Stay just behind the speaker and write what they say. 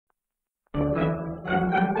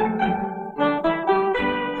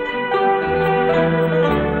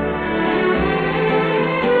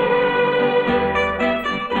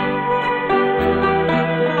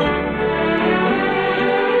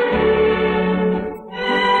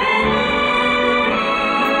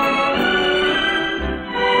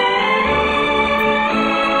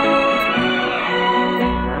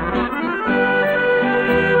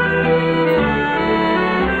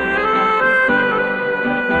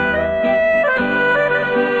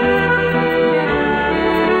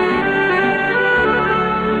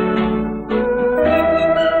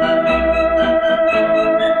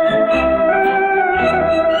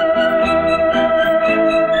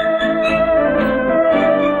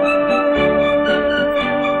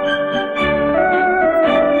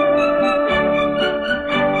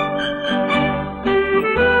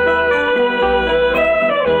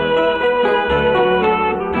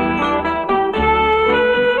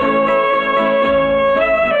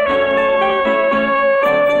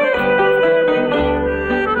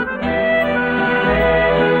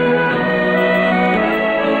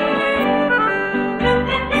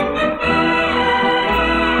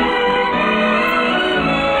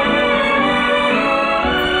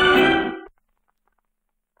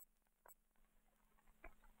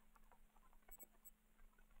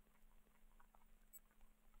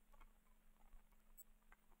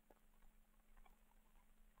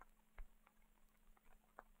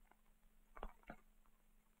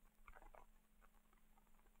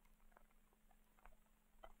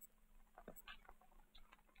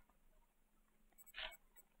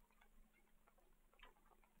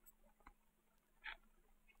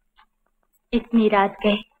इतनी रात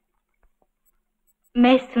गए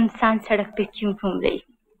मैं सुनसान सड़क पे क्यों घूम रही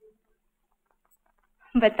हूँ?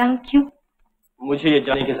 बताऊं क्यों? मुझे ये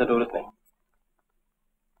जानने की जरूरत नहीं।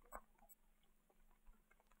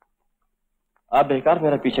 आप बेकार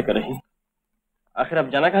मेरा पीछे कर रही हैं। आखिर आप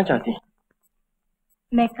जाना कहाँ चाहती हैं?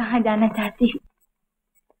 मैं कहाँ जाना चाहती हूँ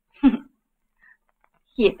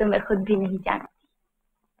ये तो मैं खुद भी नहीं जानती।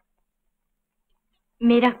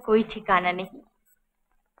 मेरा कोई ठिकाना नहीं,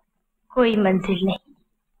 कोई मंजिल नहीं।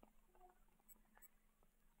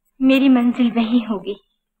 मेरी मंजिल वहीं होगी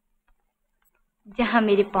जहां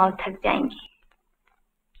मेरे पांव थक जाएंगे,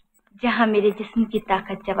 जहां मेरे जिस्म की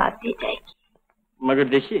ताकत जवाब दे जाएगी। मगर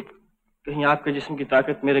देखिए, कहीं आपके जिस्म की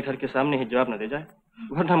ताकत मेरे घर के सामने ही जवाब न दे जाए,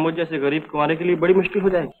 वरना मुझ जैसे गरीब कुंवारे के लिए बड़ी मुश्किल हो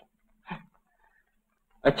जाएगी।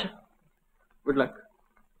 अच्छा, गुड लक।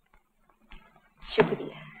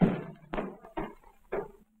 शुक्रिया।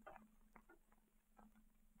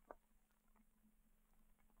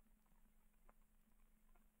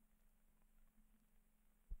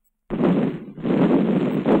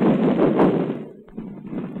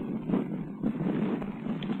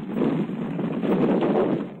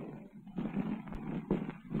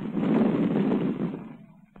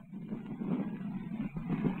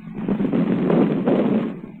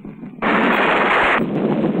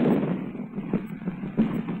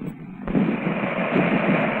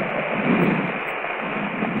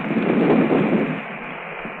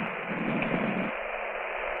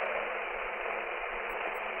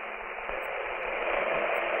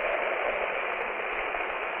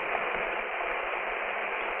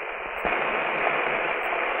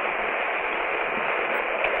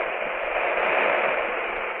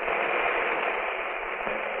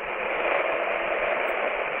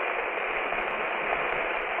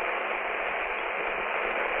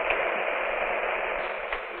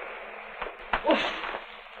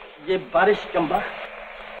 ये बारिश कम्बा।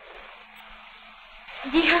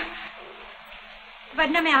 जी हाँ,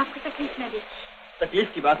 वरना मैं आपको तकलीफ न देती।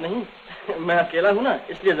 तकलीफ की बात नहीं, मैं अकेला हूँ ना,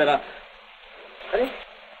 इसलिए जरा। अरे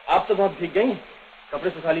आप तो बहुत भीग गई, कपड़े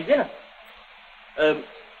सुखा लीजिए ना।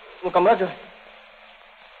 वो कमरा जो है।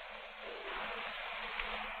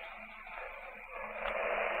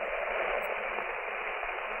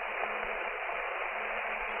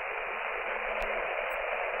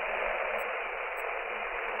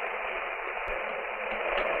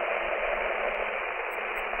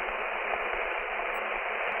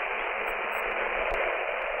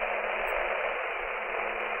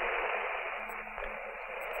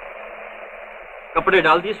 कपड़े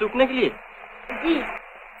डाल दिए सूखने के लिए? जी।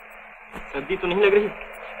 सर्दी तो नहीं लग रही?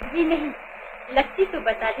 जी नहीं, लगती तो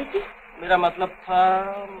बता दीजिए। मेरा मतलब था।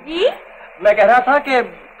 जी? मैं कह रहा था कि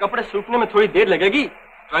कपड़े सूखने में थोड़ी देर लगेगी,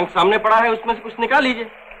 ट्रंक सामने पड़ा है, उसमें से कुछ निकाल लीजिए।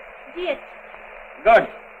 जी अच्छा।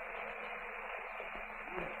 गुड।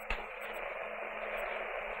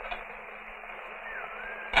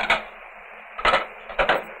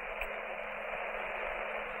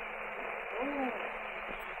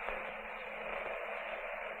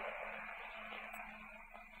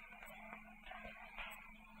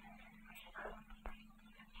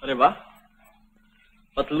 अरे वाह,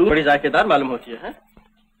 पतलू बड़ी जायकेदार मालूम होती है।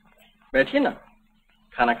 बैठिए ना,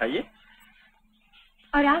 खाना खाइए।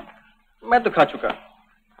 और आप? मैं तो खा चुका,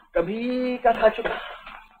 कभी का खा चुका।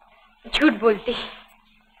 झूठ बोलते,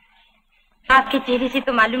 आपके चेहरे से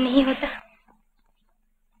तो मालूम नहीं होता।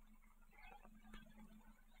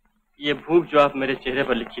 ये भूख जो आप मेरे चेहरे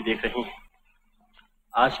पर लिखी देख रही हैं,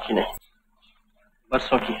 आज की नहीं,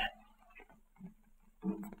 बरसों की है।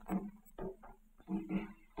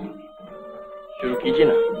 शुरू कीजिए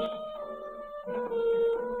ना।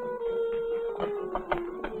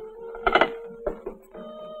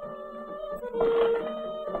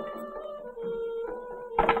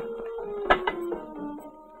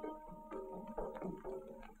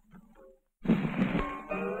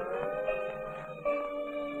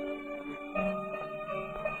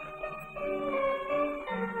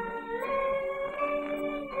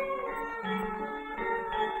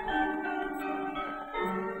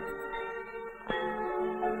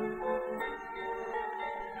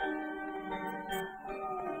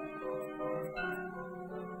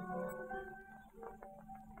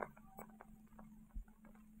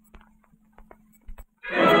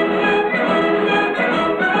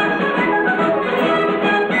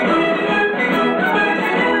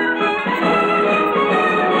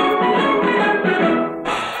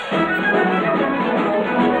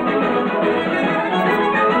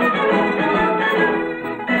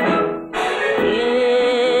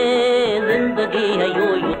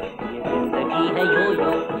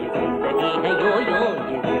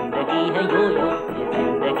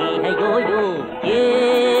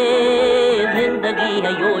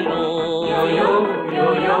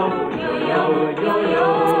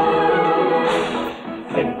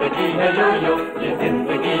 है यो यो, ये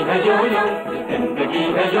जिंदगी है यो यो, ये जिंदगी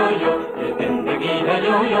है यो यो, ये जिंदगी है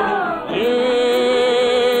यो यो, ये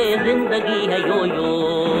जिंदगी है यो यो।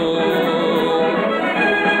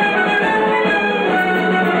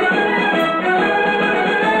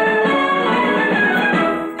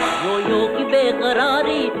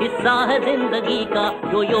 हिस्सा है जिंदगी का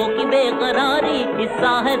यो यो की बेकरारी,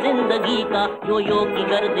 हिस्सा है जिंदगी का यो यो की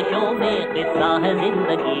गर्दिशों में, हिस्सा है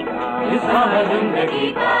जिंदगी का, हिस्सा है जिंदगी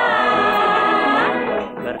का।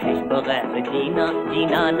 गर्दिश बगैर जीना,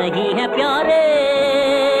 जीना नहीं है प्यारे,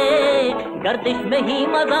 गर्दिश में ही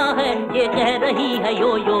मजा है ये कह रही है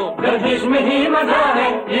यो यो, गर्दिश में ही मजा है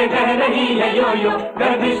ये कह रही है यो यो,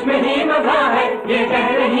 गर्दिश में ही मजा है ये कह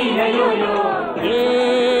रही है यो यो, ये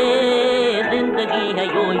जिंदगी है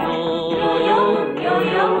यो यो, यो यो यो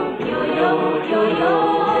यो यो यो यो,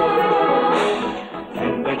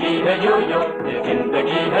 जिंदगी है यो यो, ये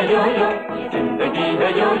जिंदगी है यो यो, ये जिंदगी है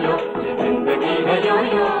यो यो, ये जिंदगी है यो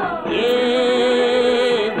यो, ये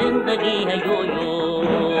जिंदगी है यो यो।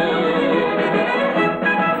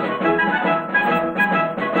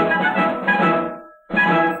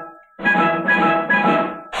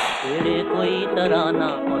 छेड़े कोई तराना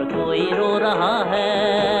और कोई रो रहा है,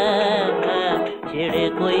 छेड़े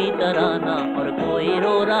कोई तराना और कोई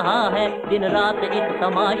रो रहा है, दिन रात एक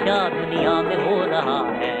तमाशा दुनिया में हो रहा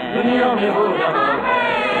है, दुनिया में हो रहा है,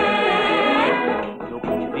 जो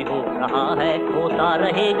कुछ भी हो रहा है होता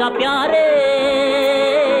रहेगा प्यारे,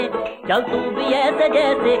 चल तू भी ऐसे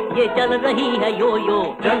जैसे ये चल रही है यो यो,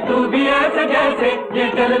 चल तू भी ऐसे जैसे ये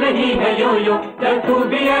चल रही है यो यो, चल तू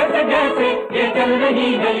भी ऐसे जैसे ये चल रही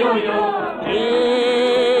है यो यो,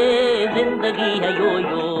 ये जिंदगी है यो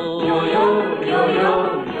यो, यो यो यो यो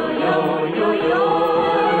यो यो यो,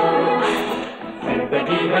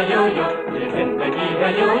 जिंदगी है यो यो, ये जिंदगी है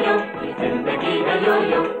यो यो, ये जिंदगी है यो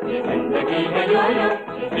यो, ये जिंदगी है यो यो,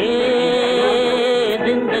 ये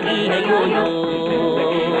जिंदगी है यो यो,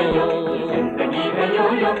 जिंदगी है यो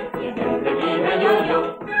यो, ये जिंदगी है यो यो।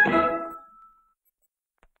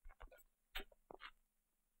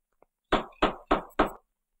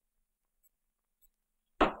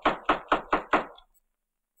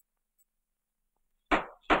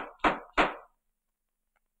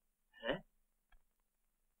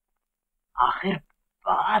 आखिर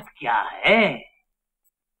बात क्या है?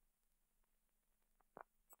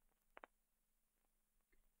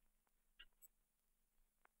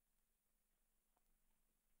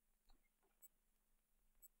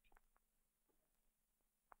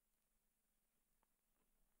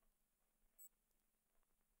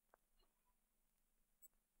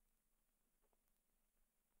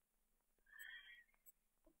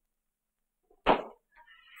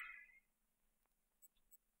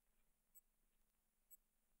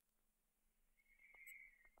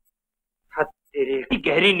 तेरी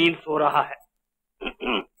गहरी नींद सो रहा है।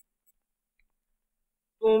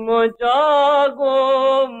 तुम जागो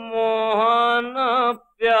मोहन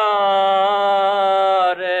प्यारे।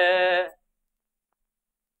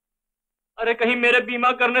 अरे कहीं मेरे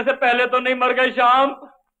बीमा करने से पहले तो नहीं मर गए श्याम?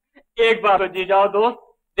 एक बार जी जाओ दोस्त,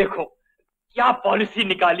 देखो क्या पॉलिसी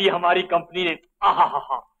निकाली हमारी कंपनी ने। आहा हा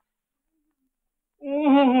हा,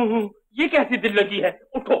 ये कैसी दिल लगी है।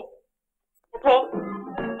 उठो उठो,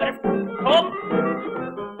 अरे उठो।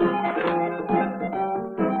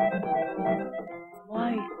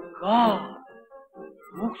 माय गॉड,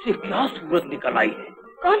 मुख से क्या सूरत निकल आई है।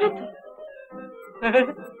 कौन है तू?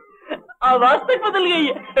 आवाज तक बदल गई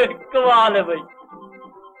है, कमाल है भाई।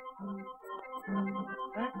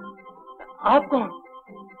 आप कौन?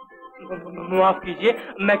 माफ कीजिए,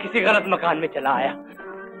 मैं किसी गलत मकान में चला आया।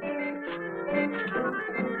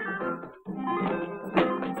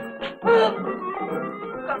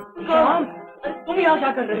 श्याम, तुम यहाँ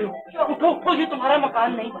क्या कर रहे हो? उठो उठो, ये तुम्हारा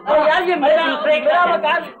मकान नहीं। अरे यार ये मेरा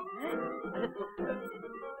मकान।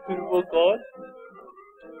 वो कौन?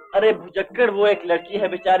 अरे भुजक्कड़, वो एक लड़की है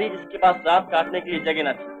बेचारी जिसके पास रात काटने के लिए जगह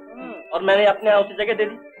न थी, और मैंने अपने यहाँ उसे जगह दे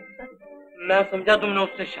दी। मैं समझा तुमने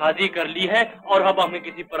उससे शादी कर ली है और अब हमें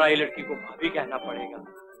किसी पराई लड़की को भाभी कहना पड़ेगा।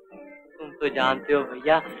 तुम तो जानते हो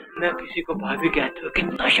भैया, मैं किसी को भाभी कहते हो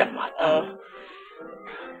कितना शर्माता हूँ।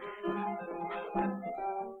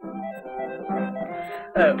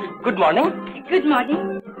 Good morning. गुड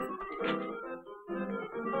मॉर्निंग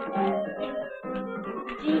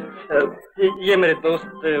जी। ये मेरे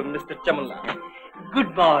दोस्त mister Chamanlal. Good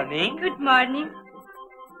morning. Good morning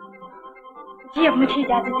जी। अब मुझे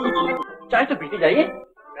इजाजत दीजिए। चाय तो पीती जाइए,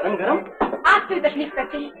 गरम गरम। आप क्यों तकलीफ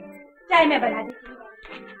करते हैं, चाय मैं बना देती हूँ।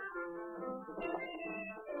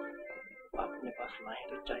 अपने पास लाए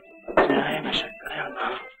तो चाय ना शक्कर है ना।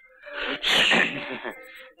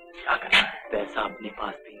 क्या करना है? पैसा अपने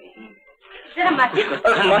पास भी नहीं। जरा माचिस।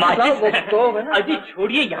 अजी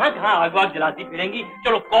छोड़िए, यहाँ कहाँ आग वाग जलाती फिरेंगी।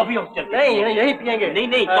 चलो कॉफी हाउस चलते हैं। नहीं, यहीं पियेंगे। नहीं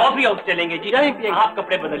नहीं, कॉफी हाउस चलेंगे जी। यहीं पियेंगे। आप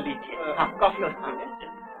कपड़े बदल लीजिए। हाँ, कॉफी हाउस चलेंगे।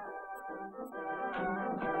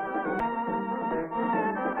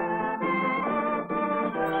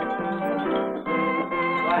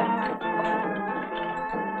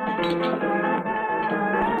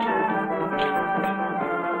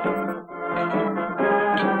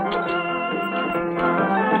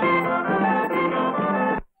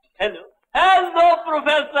 Hello hello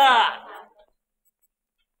professor.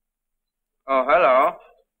 Hello.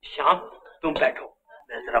 Shyam तुम बैठो,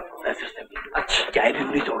 मैं जरा प्रोफेसर से मिलूं। अच्छा, चाय भी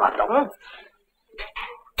नहीं जोड़ाता हूँ।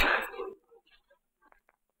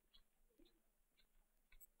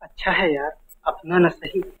 अच्छा है यार, अपना न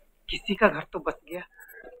सही किसी का घर तो बस गया।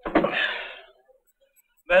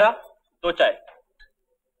 मेरा 2 चाय।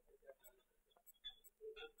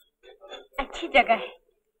 अच्छी जगह है,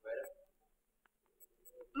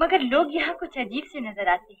 मगर लोग यहाँ कुछ अजीब से नजर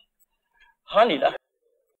आते हैं। हाँ लीला,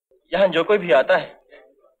 यहाँ जो कोई भी आता है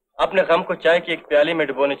अपने गम को चाय की एक प्याली में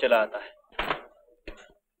डुबोने चला आता है।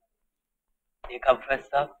 देखा प्रोफेसर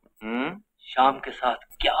साहब, शाम के साथ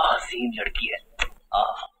क्या हसीन लड़की है।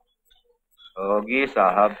 होगी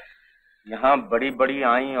साहब, यहाँ बड़ी बड़ी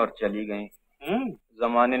आई और चली गई।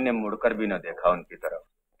 जमाने ने मुड़कर भी न देखा उनकी तरफ।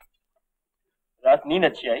 रात नींद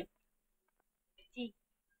अच्छी आई? जी।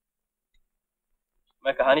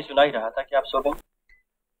 मैं कहानी सुना ही रहा था कि आप सो गई।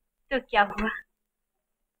 तो क्या हुआ,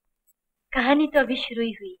 कहानी तो अभी शुरू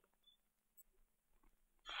ही हुई।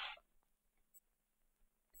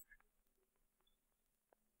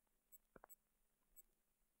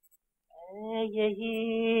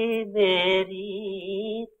 यही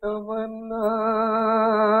मेरी तमन्ना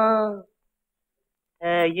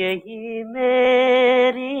है, यही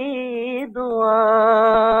मेरी दुआ,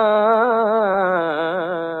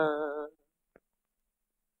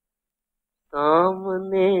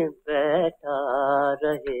 सामने बैठा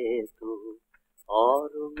रहे तू और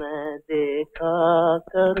मैं देखा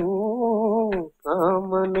करूं,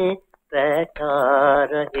 सामने बैठा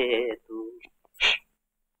रहे तू।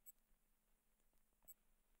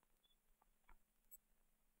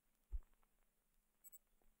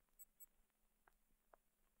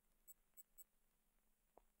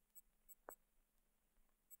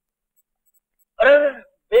 अरे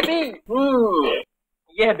बेबी,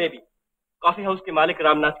 ये है बेबी, कॉफी हाउस के मालिक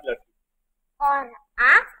रामनाथ की लड़की। और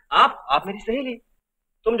आप? आप मेरी सहेली।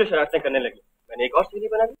 तुम जो शरारतें करने लगी, मैंने एक और सहेली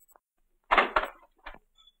बना ली।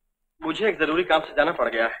 मुझे एक जरूरी काम से जाना पड़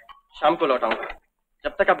गया है, शाम को लौटाऊंगा।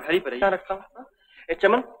 जब तक आप घर ही पर रहिए, रखता हूँ।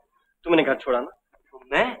 चमन, तुम इन्हें घर छोड़ाना। तो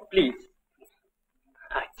मैं प्लीज।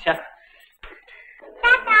 अच्छा,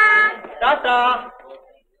 टाटा। टाटा।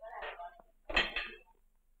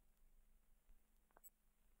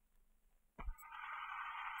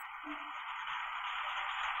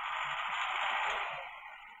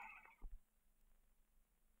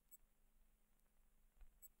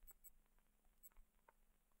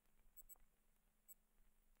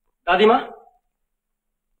 दादी माँ।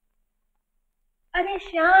 अरे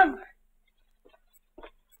श्याम,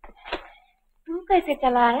 तू कैसे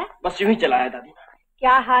चला आया? बस यूं ही चला है दादी माँ।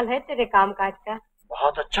 क्या हाल है तेरे कामकाज का?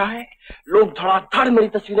 बहुत अच्छा है, लोग धड़ाधड़ मेरी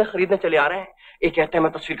तस्वीरें खरीदने चले आ रहे हैं। एक कहता है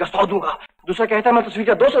मैं तस्वीर का 100 दूंगा, दूसरा कहता है मैं तस्वीर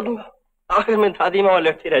का 200 दूंगा। आखिर में दादी माँ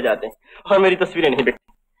लटके रह जाते हैं और मेरी तस्वीरें नहीं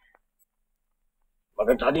बिकती।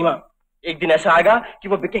 मगर दादी माँ, एक दिन ऐसा आएगा कि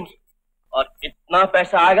वो बिकेंगी और इतना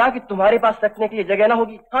पैसा आएगा कि तुम्हारे पास रखने के लिए जगह ना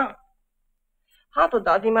होगी। हाँ तो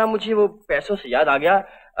दादी माँ, मुझे वो पैसों से याद आ गया,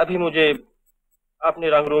 अभी मुझे अपने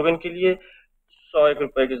रंग रोगन के लिए 100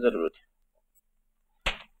 रुपए की जरूरत है।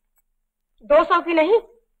 200 की नहीं,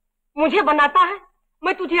 मुझे बनाता है।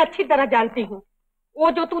 मैं तुझे अच्छी तरह जानती हूँ।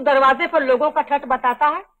 वो जो तू दरवाजे पर लोगों का ठट बताता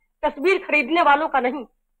है, तस्वीर खरीदने वालों का नहीं,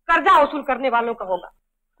 कर्जा वसूल करने वालों का होगा।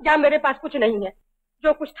 या मेरे पास कुछ नहीं है,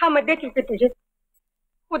 जो कुछ था मैं दे चुकी तुझे।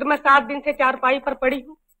 खुद मैं 7 दिन से चारपाई पर पड़ी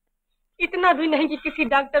हूँ, इतना भी नहीं कि किसी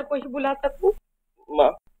डॉक्टर को ही बुला सकूं।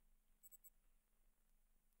 माँ,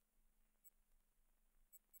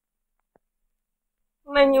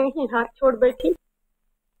 मैं यूं ही हाथ छोड़ बैठी,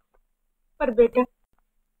 पर बेटा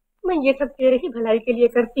मैं ये सब तेरे ही भलाई के लिए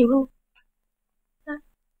करती हूँ।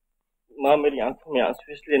 माँ, मेरी आंखों में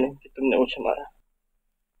आंसू इसलिए नहीं कि तुमने मुझे मारा,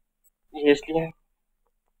 ये इसलिए है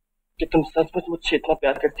कि तुम सचमुच मुझसे इतना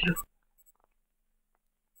प्यार करती हो।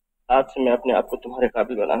 आज से मैं अपने आप को तुम्हारे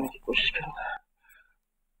काबिल बनाने की कोशिश करूंगा।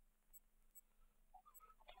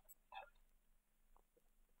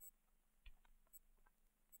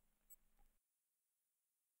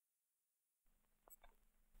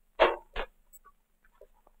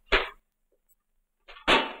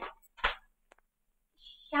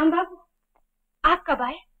 कब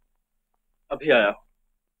आए? अभी आया।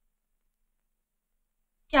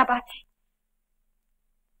 क्या बात है,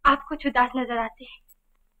 आप कुछ उदास नजर आते हैं।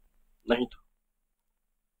 नहीं तो।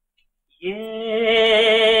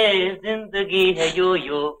 ये जिंदगी है यो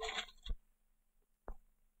यो।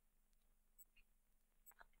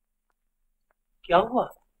 क्या हुआ,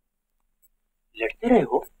 लड़ते रहे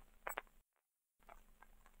हो?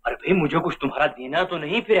 अरे भाई, मुझे कुछ तुम्हारा देना तो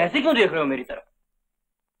नहीं, फिर ऐसे क्यों देख रहे हो मेरी तरफ?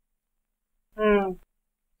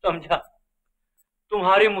 समझा,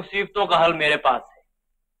 तुम्हारी मुसीबतों का हल मेरे पास है।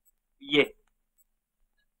 ये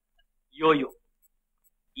यो यो,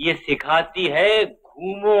 ये सिखाती है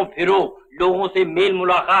घूमो फिरो, लोगों से मेल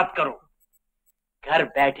मुलाकात करो। घर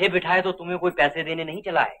बैठे बिठाए तो तुम्हें कोई पैसे देने नहीं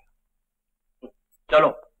चला है। चलो,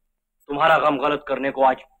 तुम्हारा गम गलत करने को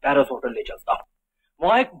आज पैरिस होटल ले चलता हूँ।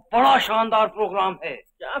 वहाँ एक बड़ा शानदार प्रोग्राम है।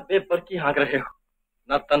 क्या बेबरकी हाँक रहे हो?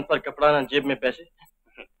 ना तन पर कपड़ा, ना जेब में पैसे,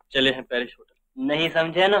 चले हैं पेरिस होटल। नहीं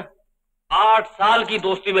समझे ना? 8 साल की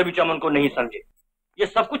दोस्ती में भी चमन को नहीं समझे। ये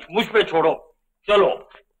सब कुछ मुझ पे छोड़ो, चलो।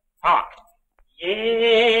 हाँ,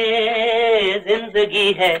 ये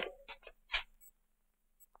जिंदगी है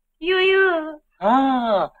यो यो।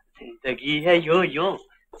 हाँ, जिंदगी है यो यो,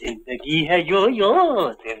 जिंदगी है यो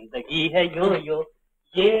यो, जिंदगी है यो यो।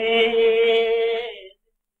 ये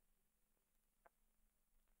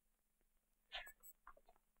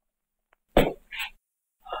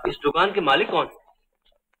इस दुकान के मालिक कौन है?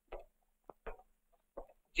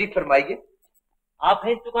 जी फरमाइए। आप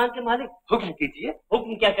हैं इस दुकान के मालिक? हुक्म कीजिए।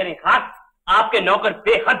 हुक्म क्या करें, खास आपके नौकर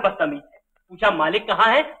बेहद बदतमीज है। पूछा मालिक कहाँ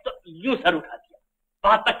है तो यूं सर उठा दिया।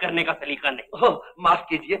 बात तक करने का सलीका नहीं। ओह, माफ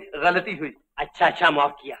कीजिए, गलती हुई। अच्छा,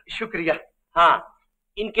 माफ किया, शुक्रिया। हाँ,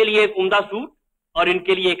 इनके लिए एक उम्दा सूट और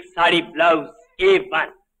इनके लिए एक साड़ी ब्लाउज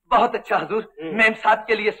A1। बहुत अच्छा हुजूर। मेम साहब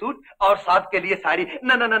के लिए सूट और साहब के लिए साड़ी।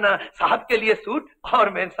 ना ना ना ना, साहब के लिए सूट और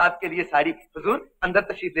मेम साहब के लिए साड़ी। हुजूर अंदर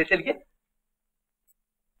तशरीफ ले चलिए।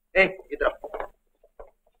 इधर।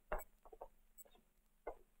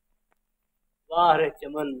 वाह रे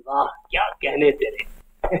चमन वाह, क्या कहने तेरे।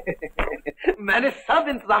 मैंने सब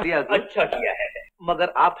इंतजाम किया। अच्छा किया है।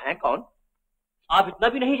 मगर आप हैं कौन? आप इतना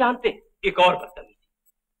भी नहीं जानते। एक और बदतमीजी,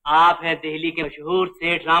 आप हैं दिल्ली के मशहूर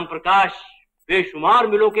सेठ राम प्रकाश, बेशुमार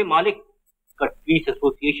मिलों के मालिक, कटपीस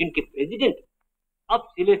एसोसिएशन के प्रेसिडेंट। अब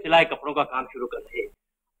सिले सिलाए कपड़ों का काम शुरू कर रहे हैं।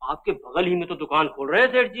 आपके बगल ही में तो दुकान खोल रहे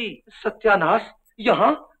हैं सेठ जी। सत्यानाश,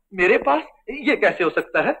 यहाँ मेरे पास? ये कैसे हो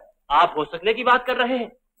सकता है? आप हो सकने की बात कर रहे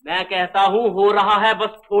हैं, मैं कहता हूँ हो रहा है,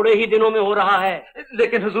 बस थोड़े ही दिनों में हो रहा है।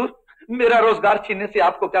 लेकिन हुजूर, मेरा रोजगार छीनने से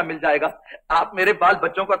आपको क्या मिल जाएगा? आप मेरे बाल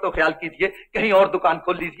बच्चों का तो ख्याल कीजिए, कहीं और दुकान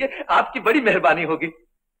खोल लीजिए, आपकी बड़ी मेहरबानी होगी।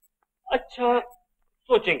 अच्छा,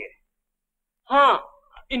 सोचेंगे। हाँ,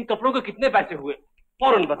 इन कपड़ों के कितने पैसे हुए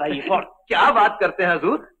फौरन बताइए, फौरन। क्या बात करते हैं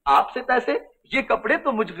हुजूर, आपसे पैसे? ये कपड़े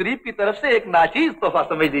तो मुझ गरीब की तरफ से एक नाचीज तोहफा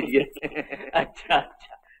समझ लीजिए। अच्छा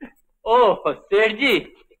अच्छा, ओह सेठ जी,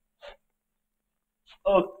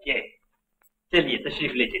 ओके, चलिए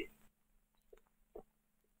तशरीफ लीजिए।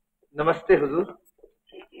 नमस्ते हुजूर।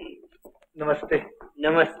 नमस्ते।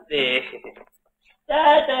 नमस्ते।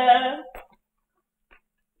 टाटा।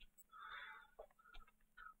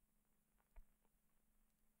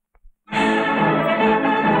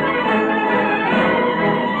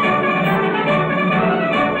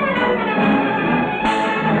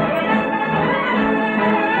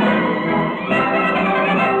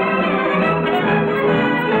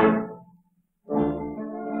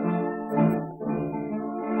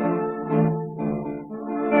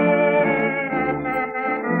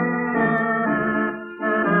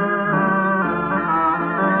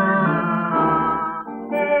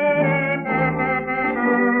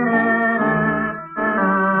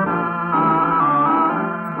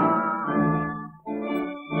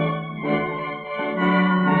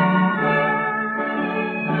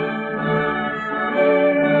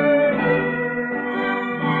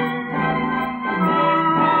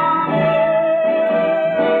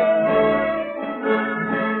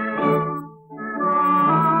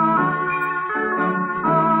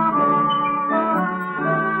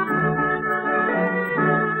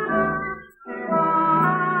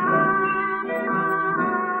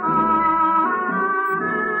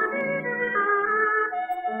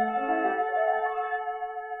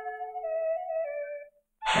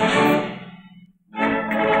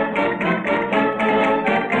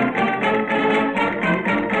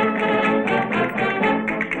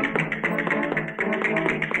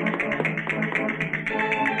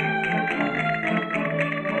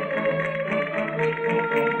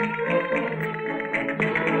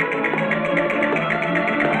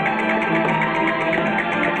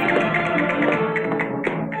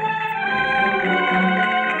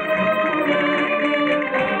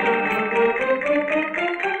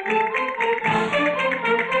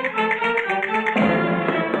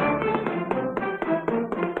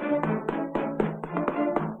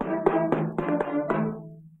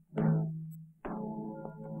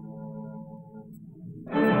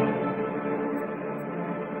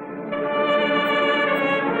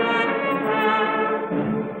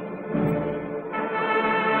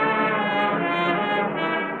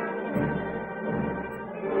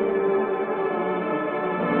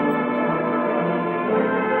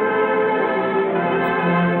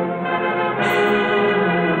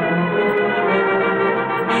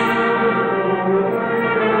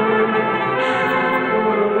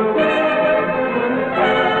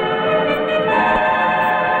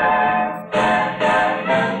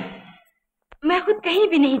 कहीं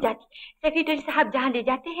भी नहीं जाती, सेक्रेटरी साहब जहाँ ले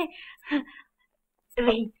जाते हैं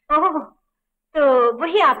वही। ओह, तो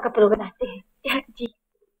वही आपका प्रो बनाते हैं। जी,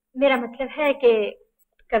 मेरा मतलब है कि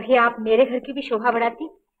कभी आप मेरे घर की भी शोभा बढ़ाती।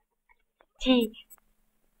 जी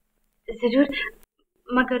जरूर,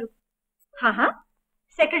 मगर हाँ हाँ,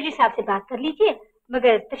 सेक्रेटरी साहब से बात कर लीजिए,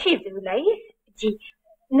 मगर तशरीफ जरूर लाइए। जी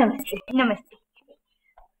नमस्ते। नमस्ते।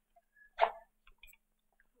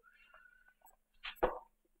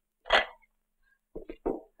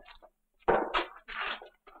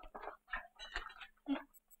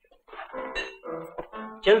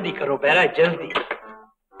 जल्दी करो बेरा, जल्दी।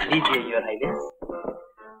 लीजिए योर हाइनेस।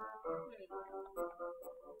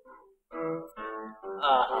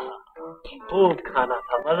 खूब खाना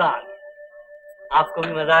था, मजा आ गया। आपको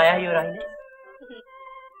भी मजा आया योर हाइनेस?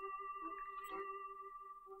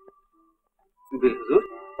 हुजूर,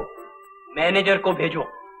 मैनेजर को भेजो।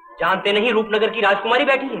 जानते नहीं रूपनगर की राजकुमारी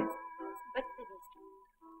बैठी है।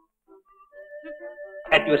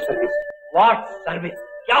 At your service. What service?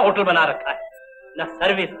 क्या होटल बना रखा है? न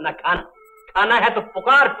सर्विस न खाना। खाना है तो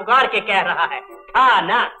पुकार पुकार के कह रहा है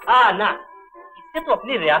खाना खाना। इससे तो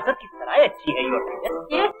अपनी रियासत की सराय अच्छी है योर हाइनेस।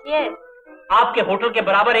 Yes yes. आपके होटल के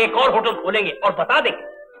बराबर एक और होटल खोलेंगे और बता देंगे।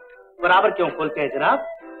 बराबर क्यों खोलते हैं जनाब?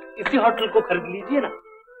 इसी होटल को खरीद लीजिए ना।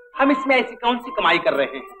 हम इसमें ऐसी कौन सी कमाई कर रहे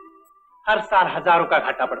हैं? हर साल हजारों का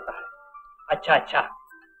घाटा पड़ता है। अच्छा अच्छा,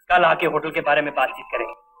 कल आके होटल के बारे में बातचीत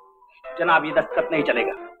करेंगे। जनाब ये दस्तखत नहीं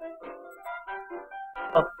चलेगा।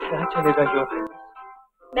 अब क्या चलेगा योर हाइनेस?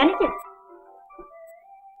 मैनेजर,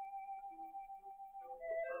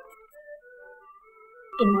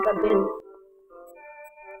 इनका बिल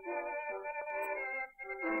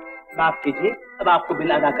माफ कीजिए, अब आपको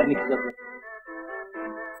बिल अदा करने की जरूरत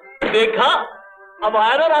है। देखा, अब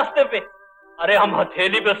आया ना रास्ते पे। अरे हम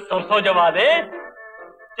हथेली पे सरसों जमा दे।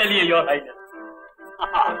 चलिए योर हाइनेस।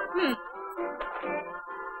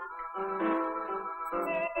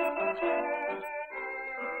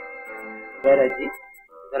 बेरा जी,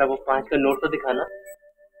 जरा वो 5 का नोट तो दिखाना।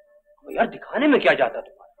 यार दिखाने में क्या जाता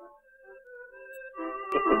तुम्हारा?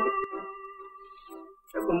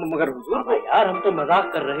 मगर हुजूर भाई यार, हम तो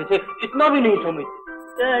मजाक कर रहे थे, इतना भी नहीं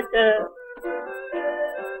समझते।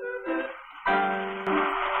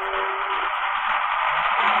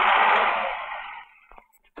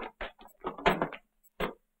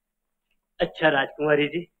 अच्छा राजकुमारी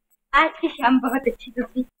जी, आज की शाम बहुत अच्छी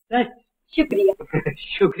गुजरी। शुक्रिया।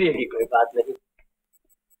 शुक्रिया की कोई बात नहीं।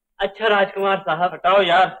 अच्छा राजकुमार साहब, हटाओ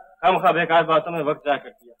यार, खामखा बेकार बातों में वक्त जाया कर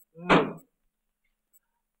दिया।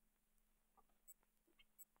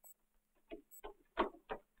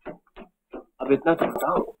 अब इतना तो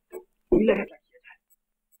बताओ, लीला क्या किया जाए?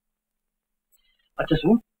 अच्छा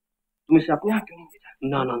सुन, तुम इसे अपने हाथ क्यों नहीं भेजा?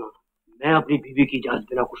 ना ना ना, मैं अपनी बीवी की इजाजत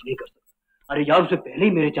बिना कुछ नहीं कर सकता। अरे यार, उसे पहले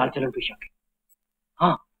ही मेरे चाल चलन पे शक है।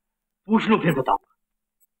 हाँ, पूछ लो फिर बताऊंगा।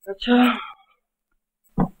 अच्छा,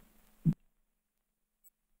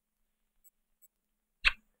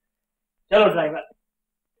 चलो ड्राइवर।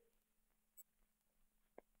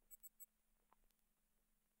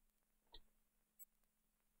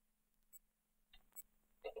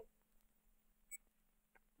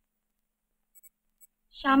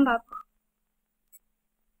 श्याम बाबू,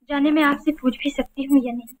 जाने मैं आपसे पूछ भी सकती हूँ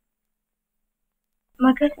या नहीं,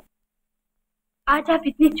 मगर आज आप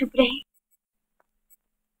इतने चुप रहे।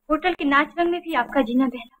 होटल के नाच रंग में भी आपका जीना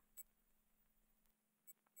बहला।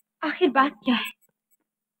 आखिर बात क्या है?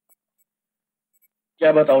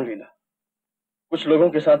 क्या बताऊं लीला, कुछ लोगों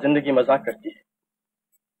के साथ जिंदगी मजाक करती है,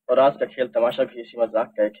 और आज का खेल तमाशा भी इसी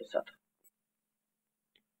मजाक का एक हिस्सा था।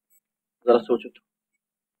 जरा सोचो तो,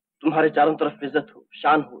 तुम्हारे चारों तरफ इज्जत हो,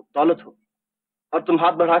 शान हो, दौलत हो, और तुम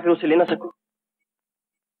हाथ बढ़ाकर उसे ले ना सको।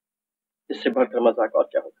 इससे बढ़कर मजाक और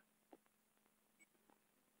क्या होगा?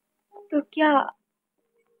 तो क्या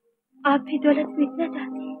आप भी दौलत मिटना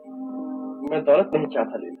चाहते हैं? मैं दौलत नहीं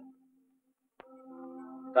चाहता लीला।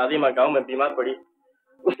 दादी माँ गांव में बीमार पड़ी,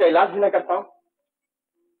 उसका इलाज भी ना कर पाऊं,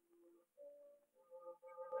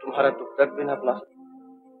 तुम्हारा दुख दर्द भी ना अपना सकूं।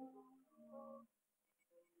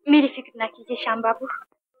 मेरी फिक्र ना कीजिए श्याम बाबू,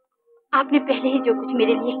 आपने पहले ही जो कुछ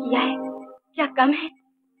मेरे लिए किया है क्या कम है?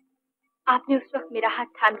 आपने उस वक्त मेरा हाथ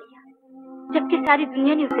थाम लिया जबकि सारी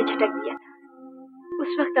दुनिया ने उसे झटक दिया था। उस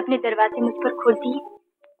वक्त अपने दरवाजे मुझ पर खोल दिए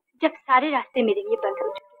जब सारे रास्ते मेरे लिए बंद हो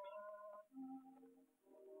चुके थे।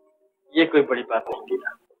 ये कोई बड़ी बात नहीं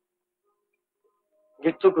लीला।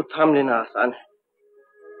 गिट्टों को थाम लेना आसान है,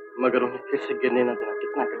 मगर उन्हें फिर से गिरने न देना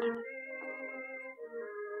कितना कठिन है।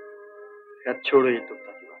 खैर छोड़ो ये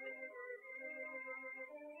दुखता की बात।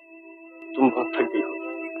 तुम बहुत थक गई हो,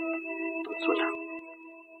 तुम सो जाओ।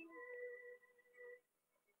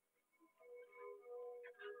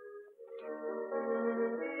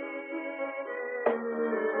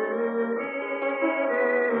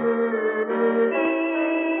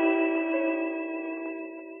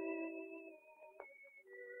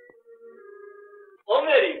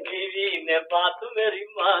 बीवी ने बात मेरी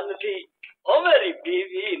मान ली, ओ मेरी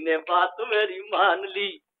बीवी ने बात मेरी मान ली।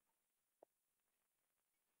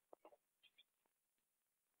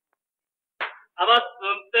 अब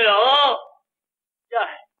सुनते हो क्या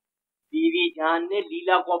है? बीवी जान ने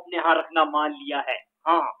लीला को अपने यहाँ रखना मान लिया है।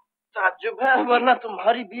 हाँ ताज्जुब है, वरना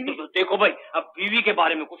तुम्हारी बीवी। तो देखो भाई, अब बीवी के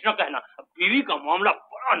बारे में कुछ ना कहना। बीवी का मामला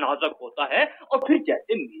बड़ा नाजुक होता है, और फिर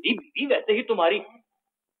जैसे मेरी बीवी वैसे ही तुम्हारी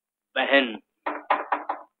बहन।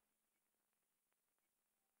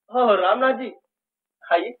 हो रामनाथ जी,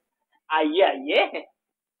 आइए आइए आइए।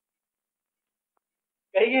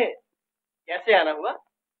 कहिए, कैसे आना हुआ?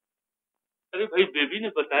 अरे भाई, बेबी ने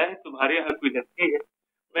बताया है तुम्हारे यहाँ कोई लड़की है।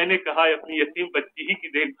 मैंने कहा अपनी यतीम बच्ची ही की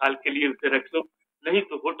देखभाल के लिए उसे रख लो, नहीं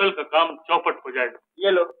तो होटल का काम चौपट हो जाएगा।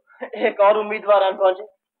 ये लो, एक और उम्मीदवार आन पहुंचे।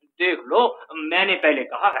 देख लो, मैंने पहले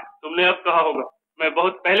कहा है। तुमने अब कहा होगा, मैं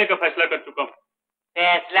बहुत पहले का फैसला कर चुका हूँ।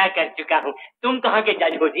 फैसला कर चुका हूँ? तुम कहाँ के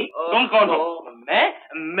जज हो जी? तुम कौन हो?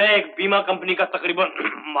 मैं एक बीमा कंपनी का तकरीबन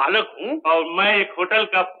मालिक हूँ, और मैं एक होटल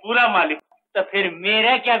का पूरा मालिक। तो फिर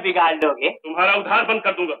मेरा क्या बिगाड़ लोगे? तुम्हारा उधार बंद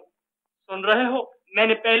कर दूंगा। सुन रहे हो,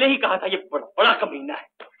 मैंने पहले ही कहा था ये बड़ा कमीना है।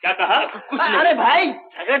 क्या कहा? कुछ नहीं। अरे भाई,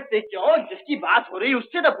 झगड़ते क्यों? जिसकी बात हो रही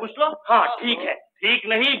उससे तो पूछ लो। हाँ ठीक है। ठीक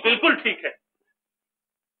नहीं, बिल्कुल ठीक है।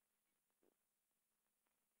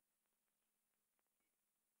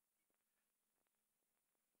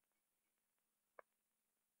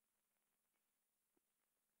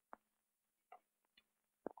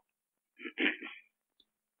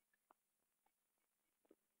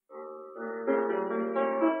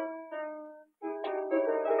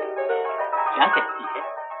 क्या कहती है?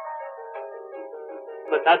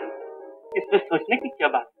 बता दो, इसमें सोचने की क्या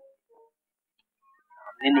बात?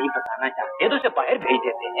 हमने नहीं बताना चाहते तो उसे बाहर भेज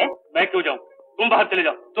देते हैं। मैं क्यों जाऊं? तुम बाहर चले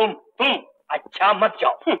जाओ। तुम अच्छा मत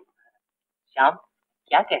जाओ। श्याम,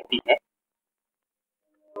 क्या कहती है?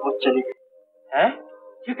 वो चली गई है?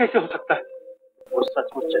 ये कैसे हो सकता है? वो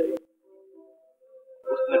सचमुच चली गई।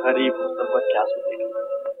 उसने गरीब मुस्तफा क्या सोचेगी?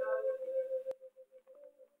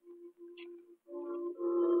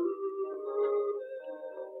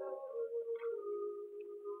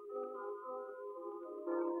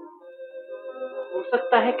 हो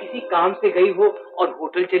सकता है किसी काम से गई हो और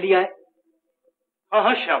होटल चली आए। हाँ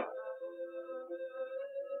हाँ श्याम,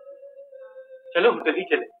 चलो होटल ही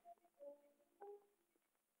चले।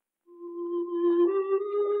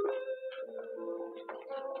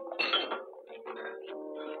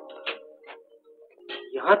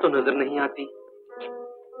 यहाँ तो नजर नहीं आती।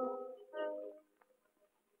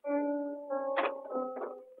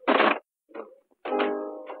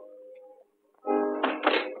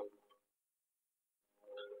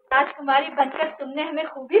 राजकुमारी बनकर तुमने हमें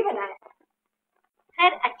खूबी बनाया।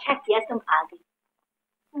 खैर अच्छा किया तुम आ गई।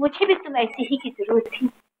 मुझे भी तुम ऐसी ही की जरूरत थी,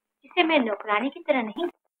 जिसे मैं नौकरानी की तरह नहीं,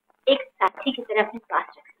 एक साथी की तरह अपने पास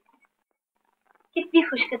रख सकूं। कितनी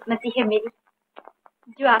खुशकिस्मती है मेरी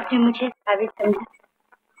जो आपने मुझे काबिल समझा।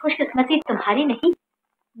 खुशकिस्मती तुम्हारी नहीं,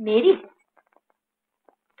 मेरी है।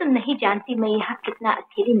 तुम नहीं जानती मैं यहाँ कितना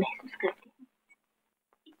अकेली महसूस करती हूँ।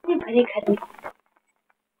 इतने बड़े घर में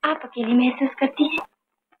आप अकेली महसूस करती हैं।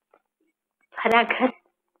 भरा घर,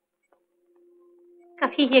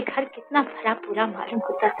 कभी ये घर कितना भरा पूरा मालूम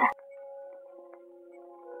होता था,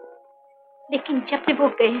 लेकिन जब से वो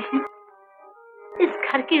गए हैं इस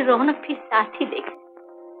घर की रौनक भी साथ ही ले गई।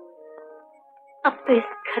 अब तो इस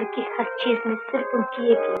घर की हर चीज में सिर्फ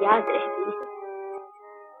उनकी एक याद रह गई है।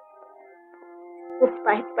 वो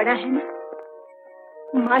पाइप पड़ा है ना,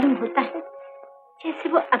 मालूम होता है जैसे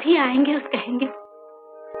वो अभी आएंगे और कहेंगे,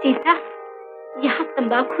 सीता यहाँ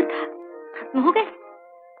तंबाकू था, खत्म हो गए।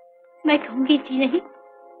 मैं कहूंगी जी नहीं,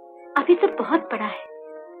 अभी तो बहुत बड़ा है।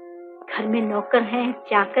 घर में नौकर हैं,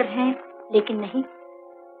 चाकर हैं, लेकिन नहीं,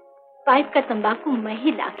 पाइप का तंबाकू मैं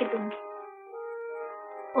ही ला के दूंगी।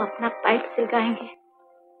 वो अपना पाइप सिलगाएंगे,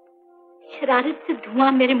 शरारत से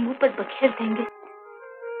धुआं मेरे मुंह पर बखेर देंगे।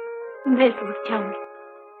 मैं रूठ जाऊंगी,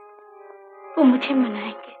 वो मुझे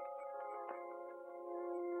मनाएंगे।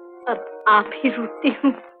 अब आप ही रूठती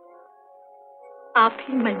हूँ, आप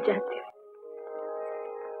ही मन जाते हो।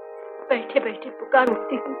 बैठे बैठे पुकार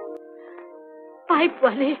उठती हूँ, पाइप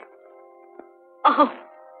वाले आओ,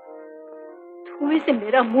 धुएं से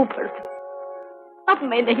मेरा मुंह भर दो। अब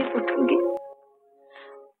मैं नहीं उठूंगी।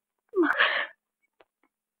 मगर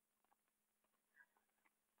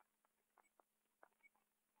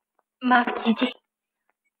माफ कीजिए,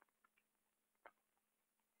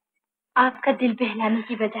 आपका दिल बहलाने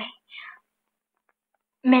की बजाय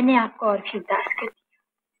मैंने आपको और भी उदास कर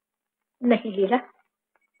दिया। नहीं लीला,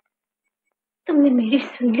 तुमने मेरी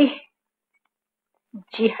सुन ली,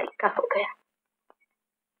 जी हल्का हो गया।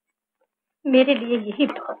 मेरे लिए यही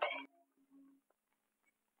बहुत है।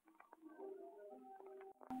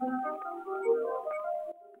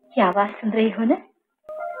 क्या आवाज सुन रही हो ना?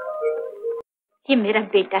 ये मेरा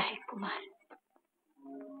बेटा है कुमार।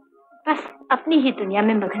 बस अपनी ही दुनिया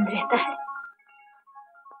में मगन रहता है।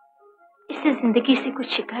 इसे जिंदगी से कुछ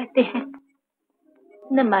शिकायतें हैं,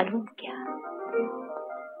 न मालूम क्या।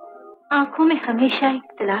 आंखों में हमेशा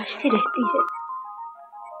एक तलाश सी रहती है,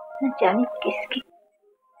 न जाने किसकी।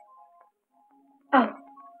 आओ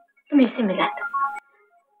तुम इसे मिला दो।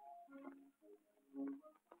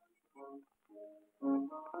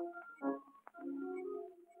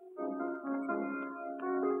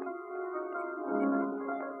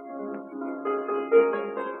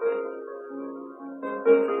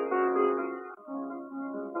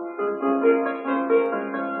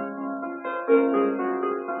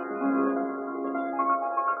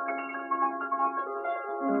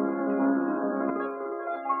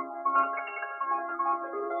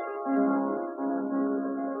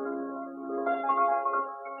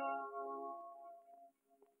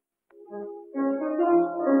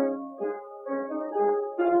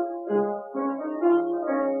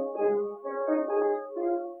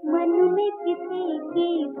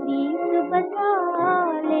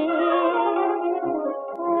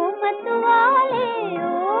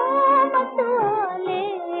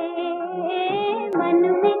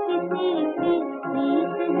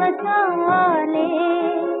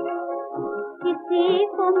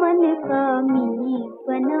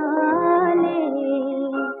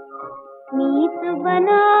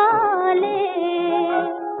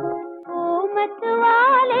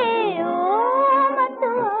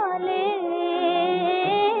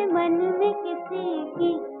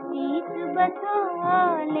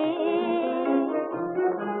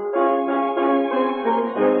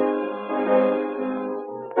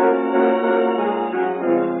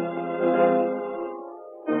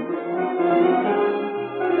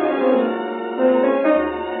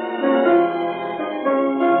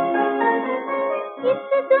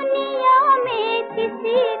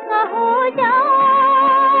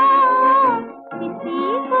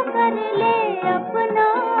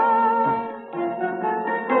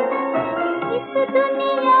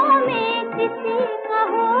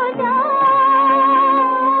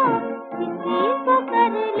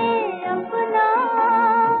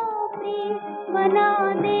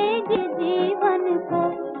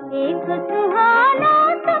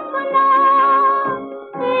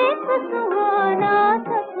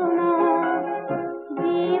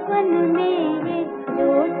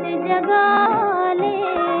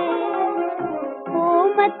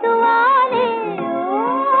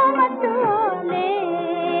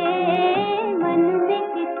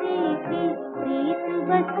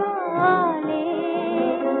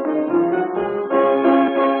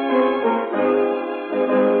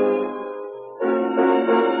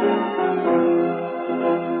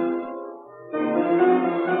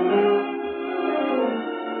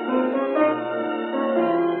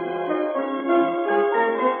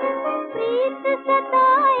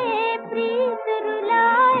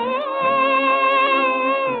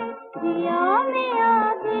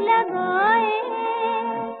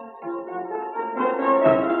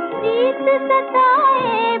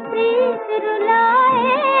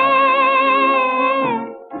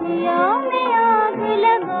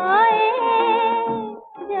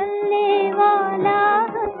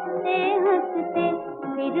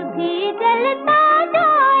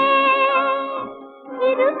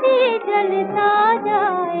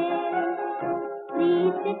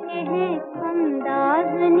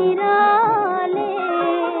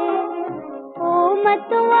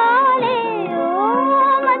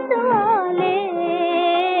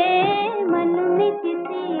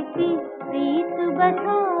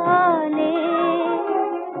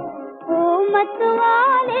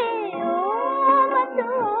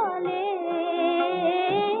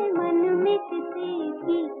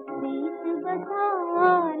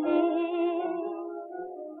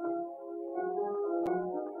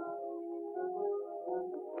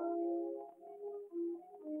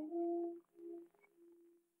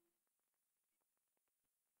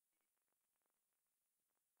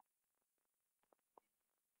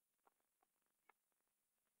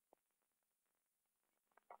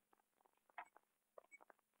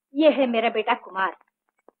 ये है मेरा बेटा कुमार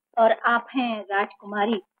और आप हैं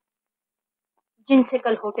राजकुमारी, जिनसे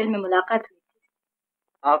कल होटल में मुलाकात हुई थी।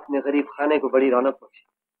 आपने गरीब खाने को बड़ी रौनक बख्शी।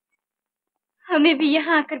 हमें भी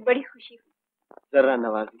यहाँ आकर बड़ी खुशी हुई। जरा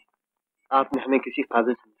नवाजी, आपने हमें किसी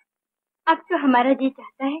काबिल समझा। अब तो हमारा जी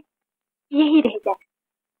चाहता है यही रह जाए।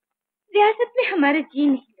 रियासत में हमारा जी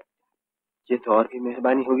नहीं लगता। ये तो और भी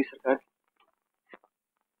मेहरबानी होगी सरकार।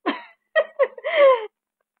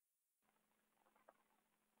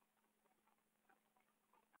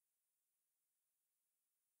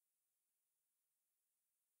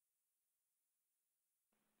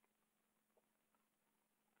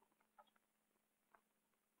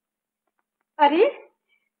 अरे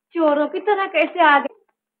चोरों की तरह कैसे आ गए?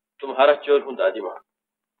 तुम्हारा चोर हूँ दादी माँ।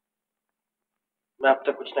 मैं अब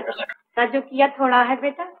तक कुछ न कर सका। जो किया थोड़ा है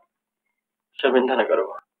बेटा। शर्मिंदा न करो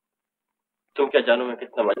माँ। तुम क्या जानो मैं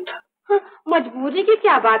कितना मजबूर था। हाँ, मजबूरी की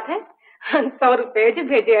क्या बात है? 100 रुपए जो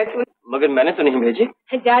भेजे है तूने। मगर मैंने तो नहीं भेजे।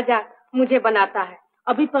 जा जा, मुझे बनाता है।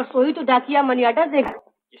 अभी परसों ही तो डाकिया मनी ऑर्डर देगा।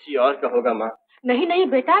 किसी और का होगा माँ। नहीं नहीं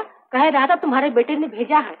बेटा, कह रहा था तुम्हारे बेटे ने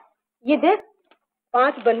भेजा है। ये देख,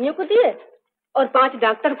 5 बनियों को दिए और 5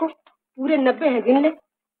 डॉक्टर को, पूरे 90 हैं, गिन ले।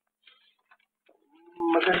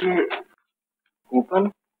 मगर ये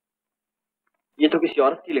कूपन, ये तो किसी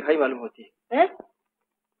औरत की लिखाई मालूम होती है।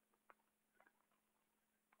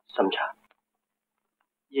 समझा,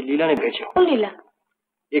 ये लीला ने भेजे। कौन लीला?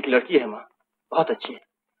 एक लड़की है माँ, बहुत अच्छी है।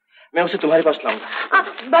 मैं उसे तुम्हारे पास लाऊंगा।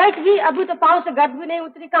 बैठ भी, अभी तो पाँव से गर्द भी नहीं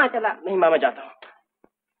उतरी, कहाँ चला? नहीं माँ, मैं जाता हूँ।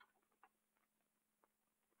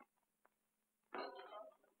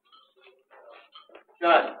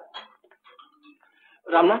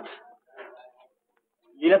 रामनाथ,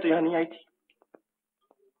 लीला तो यहाँ नहीं आई थी।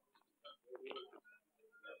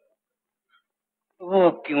 वो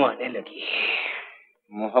क्यों आने लगी?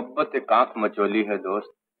 मोहब्बत एक आंख मचोली है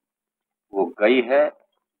दोस्त, वो गई है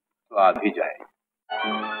तो आ भी जाए।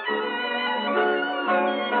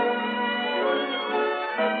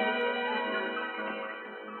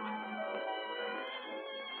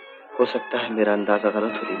 हो सकता है मेरा अंदाजा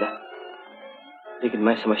गलत हो लीला, लेकिन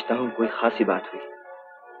मैं समझता हूँ कोई खासी बात हुई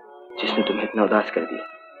जिसने तुम्हें इतना उदास कर दिया।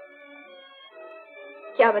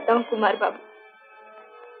 क्या बताऊं कुमार बाबू,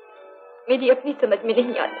 मेरी अपनी समझ में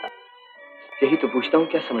नहीं आता। यही तो पूछता हूँ,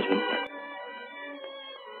 क्या समझ में नहीं आता?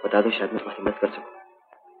 बता दो, शायद मैं तुम्हारी मदद कर सकूं।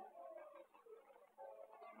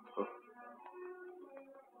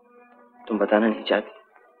 तुम बताना नहीं चाहती।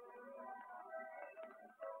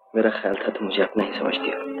 मेरा ख्याल था तुम मुझे अपना ही समझती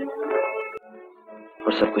हो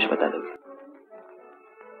और सब कुछ बता दोगे,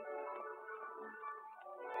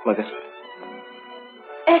 मगर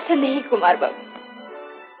ऐसा नहीं कुमार बाबू।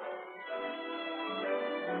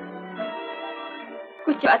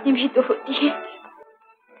 कुछ बातें भी तो होती हैं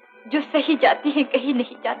जो सही जाती है, कहीं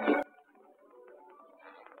नहीं जाती।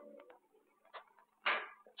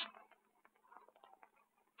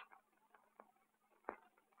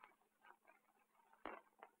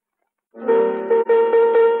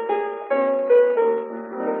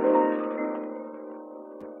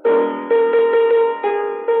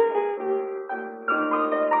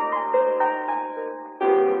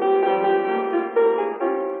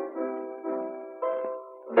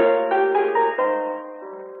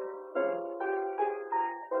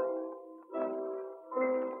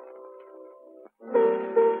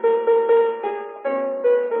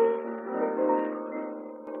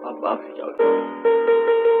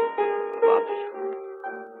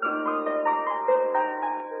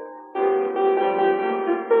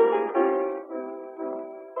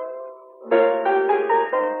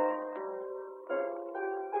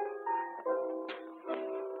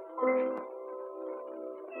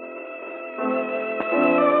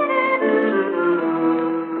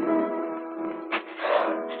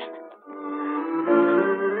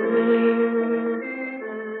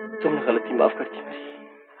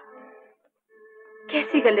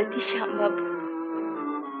 गलती श्याम बाबू,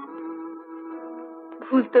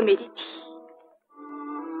 भूल तो मेरी थी,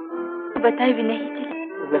 बताई भी नहीं थी।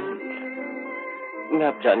 नहीं, मैं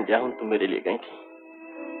अब जान गया हूँ तुम मेरे लिए गई थी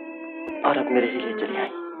और अब मेरे ही लिए चली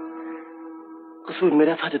आई। कसूर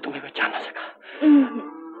मेरा था जो तुम्हें पहचान ना सका।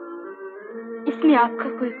 इसमें आपका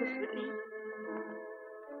कोई कसूर नहीं।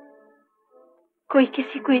 कोई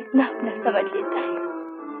किसी को इतना अपना समझ लेता है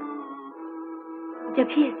जब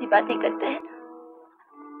भी ऐसी बातें करता है।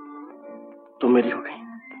 तुम मेरी हो गई,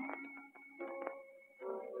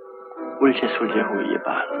 उलझे सुलझे हुए ये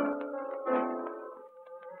बाल,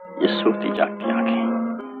 ये सोती जागती आंखें,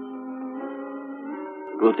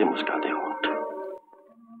 रोते मुस्कुराते होंठ,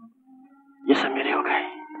 ये सब मेरे हो गए,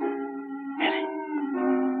 मेरे।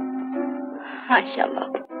 हाँ श्याम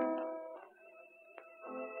बाबू,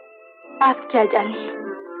 आप क्या जाने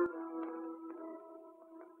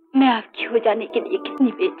मैं आपकी हो जाने के लिए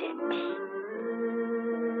कितनी बेचैन थी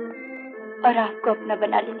और आपको अपना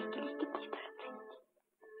बना लेने के लिए कितनी तड़प रही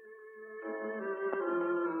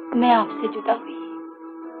थी। मैं आपसे जुदा हुई,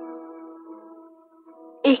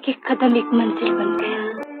 एक एक कदम एक मंजिल बन गया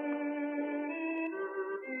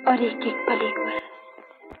और एक एक पल एक बरस।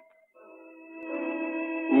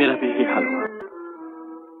 मेरा भी यही हाल हुआ।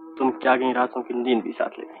 तुम क्या गई रातों की नींद भी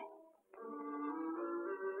साथ ले गई।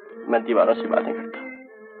 मैं दीवारों से बातें करता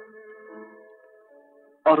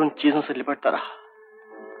और उन चीजों से लिपटता रहा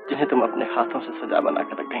जिन्हें तुम अपने हाथों से सजा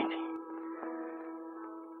बनाकर रख गई थी।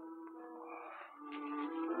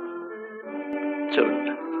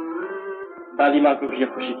 चलो दादी माँ को भी ये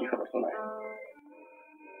खुशी की खबर सुनाए।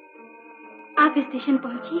 आप स्टेशन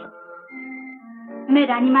पहुंचिए, मैं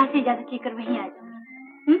रानी माँ से इजाजत लेकर वहीं आ जाऊंगी।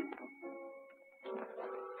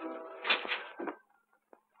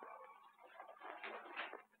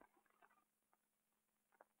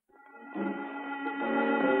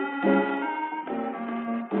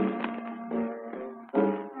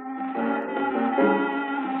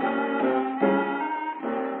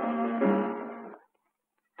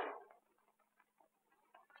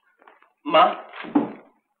 माँ,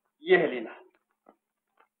 ये है लीला।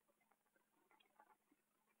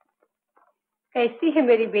 कैसी है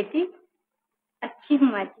मेरी बेटी? अच्छी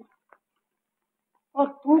हूँ माँ जी। और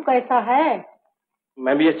तू कैसा है?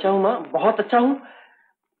 मैं भी अच्छा हूँ माँ, बहुत अच्छा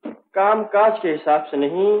हूँ। काम काज के हिसाब से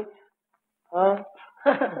नहीं। हाँ।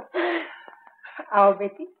 आओ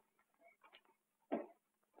बेटी।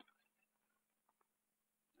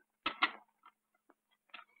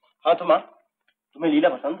 हाँ तो माँ, तुम्हें लीला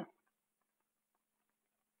पसंद है?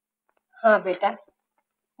 हाँ बेटा,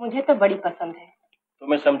 मुझे तो बड़ी पसंद है। तो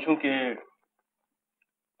मैं समझूं कि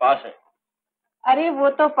पास है? अरे वो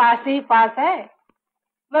तो पास ही पास है,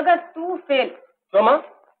 मगर तू फेल। क्यों माँ?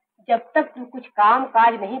 जब तक तू कुछ काम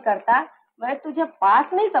काज नहीं करता मैं तुझे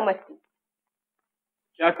पास नहीं समझती।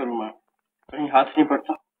 क्या करूं माँ, कहीं हाथ नहीं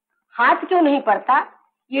पड़ता? हाथ क्यों नहीं पड़ता?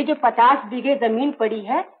 ये जो 50 बीघे जमीन पड़ी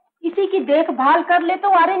है, इसी की देखभाल कर ले तो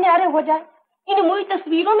आरे न्यारे हो जाए। इन मुई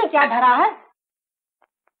तस्वीरों में क्या धरा है?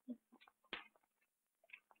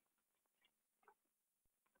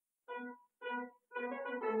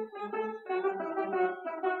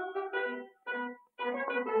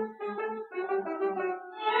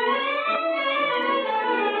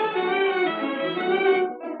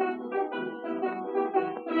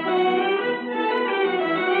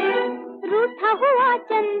 रूठा हुआ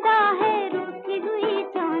चंदा है, रूठी हुई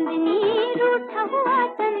चांदनी, रूठा हुआ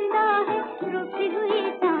चंदा है, रूठी हुई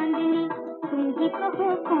चांदनी, तुम ही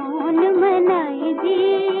कहो कौन मनाए जी।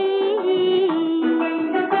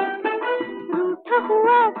 रूठा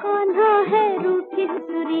हुआ कान्हा है, रूठी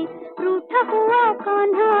हुई, रूठा हुआ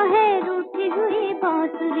कान्हा है, रूठी हुई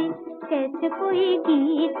बांसुरी, कैसे कोई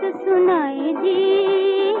गीत सुनाए जी।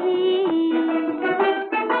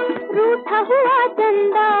 रूठा हुआ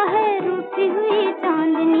चंदा है, रूठी हुई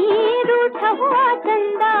चांदनी, रूठा हुआ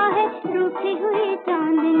चंदा है, रूठी हुई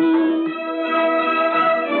चांदनी।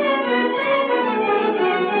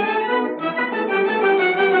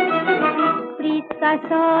 प्रीत का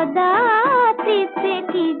सौदा प्रीत से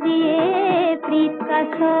कीजिए, प्रीत का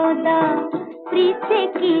सौदा प्रीत से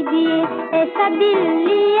कीजिए, ऐसा दिल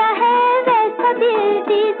लिया है वैसा दिल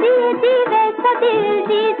दीजिए जी, वैसा दिल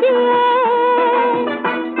दीजिए।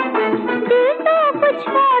 दिल तो कुछ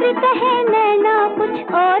और कहे, नैना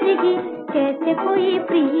कुछ और ही, कैसे कोई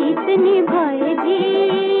प्रीत निभाए जी,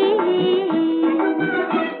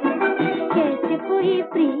 कैसे कोई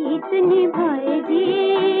प्रीत निभाए जी।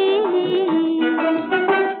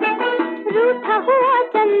 रूठा हुआ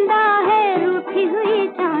चंदा है, रूठी हुई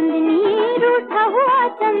चांदनी, रूठा हुआ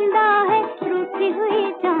चंदा है, रूठी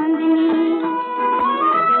हुई चांदनी।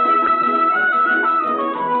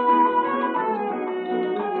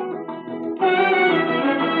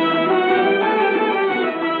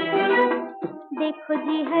 देखो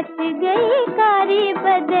जी हट गई कारी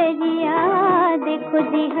बदरिया, देखो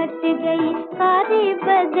जी हट गई कारी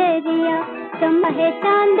बदरिया, चमका है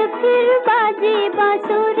चांद फिर बाजी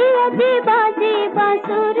बांसुरिया जी, बाजी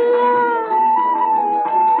बांसुरिया।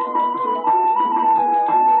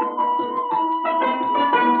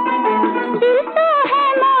 दिल तो है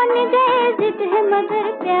मान गए, जिद है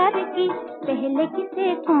मगर प्यार की, पहले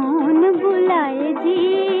किसे कौन बुलाए जी,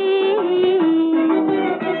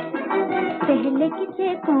 पहले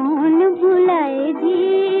किसे कौन बुलाए जी,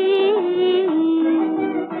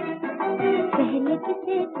 पहले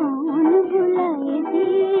किसे कौन बुलाए जी।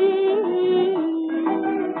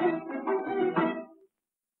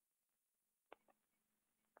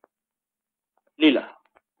 लीला,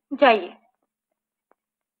 जाइए,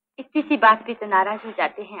 इतनी सी बात पे तो नाराज हो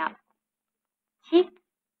जाते हैं आप। ठीक,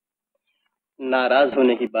 नाराज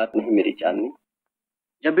होने की बात नहीं मेरी चांदनी।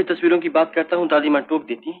 जब भी तस्वीरों की बात करता हूँ दादी माँ टोक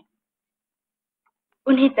देती है।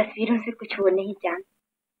 उन्हें तस्वीरों से कुछ वो नहीं जान,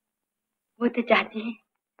 वो तो चाहती है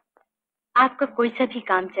आपका कोई सा भी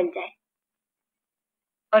काम चल जाए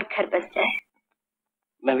और घर बस जाए।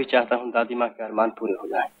 मैं भी चाहता हूँ दादी माँ के अरमान पूरे हो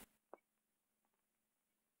जाए,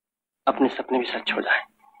 अपने सपने भी सच हो जाए,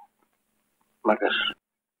 मगर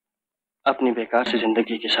अपनी बेकार से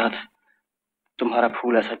जिंदगी के साथ तुम्हारा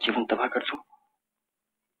फूल ऐसा जीवन तबाह कर दूं,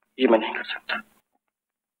 ये मैं नहीं कर सकता।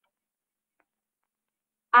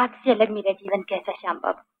 आपसे अलग मेरा जीवन कैसा श्याम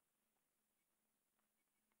बाबू?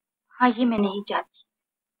 हाँ, ये मैं नहीं चाहती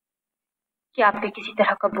कि आप पे किसी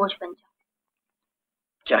तरह का बोझ बन जाए।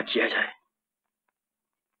 क्या किया जाए?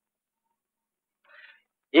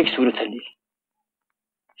 एक सूरत है लील,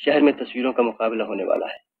 शहर में तस्वीरों का मुकाबला होने वाला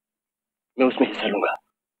है, मैं उसमें हिस्सा लूंगा,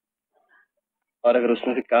 और अगर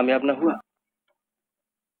उसमें भी कामयाब ना हुआ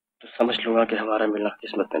तो समझ लूंगा कि हमारा मिलना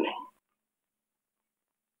किस्मत में नहीं।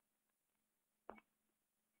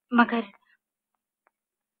 मगर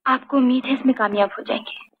आपको उम्मीद है इसमें कामयाब हो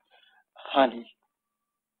जाएंगे? हाँ लील,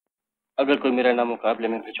 अगर कोई मेरा नाम मुकाबले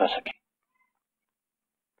में भिजवा सके।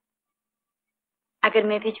 अगर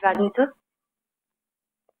मैं भिजवा दूं तो?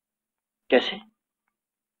 कैसे?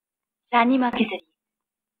 रानी माँ के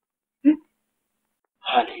जरिए।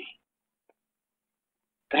 हाँ लील,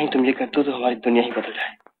 कहीं तुम ये कर दो तो हमारी दुनिया ही बदल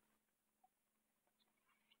जाए।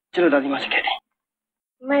 चलो दादी माँ से कह दें।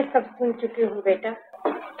 मैं सब सुन चुकी हूँ बेटा।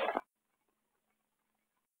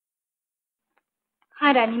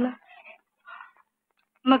 हाँ रानी माँ,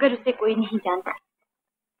 मगर उसे कोई नहीं जानता।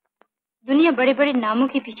 दुनिया बड़े बड़े नामों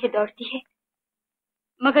के पीछे दौड़ती है,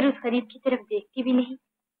 मगर उस गरीब की तरफ देखती भी नहीं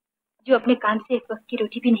जो अपने काम से एक वक्त की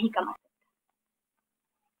रोटी भी नहीं कमा सकता।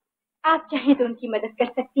 आप चाहें तो उनकी मदद कर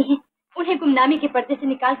सकती हैं, उन्हें गुमनामी के पर्दे से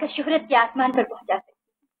निकालकर शोहरत के आसमान पर पहुंचा सकती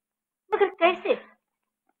हैं। मगर कैसे?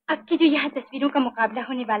 अब की जो यहाँ तस्वीरों का मुकाबला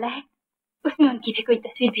होने वाला है, उसमें उनकी भी कोई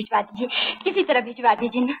तस्वीर भिजवा दीजिए, किसी तरह भिजवा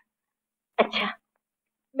दीजिए ना। अच्छा,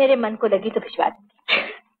 मेरे मन को लगी तो भिजवा दूंगी।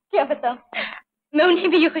 क्या बताऊं, मैं उन्हें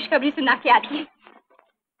भी ये खुशखबरी सुना के आती हूँ।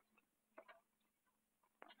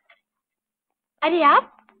 अरे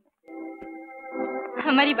आप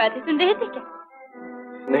हमारी बातें सुन रहे थे क्या?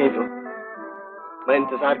 नहीं तो मैं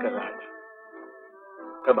इंतजार कर रहा था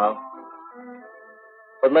कब आओ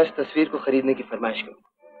और मैं इस तस्वीर को खरीदने की फरमाइश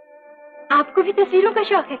करूं। आपको भी तस्वीरों का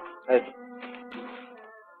शौक है?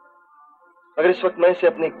 मगर इस वक्त मैं इसे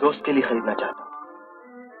अपने एक दोस्त के लिए खरीदना चाहता हूँ,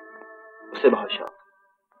 उसे बहुत शौक।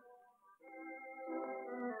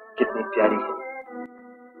 कितनी प्यारी है।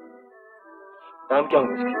 दाम क्या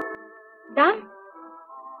होंगे इसके? दाम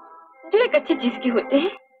जो एक अच्छी चीज के होते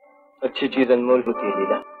हैं। अच्छी चीज अनमोल होती है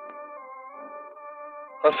लीला,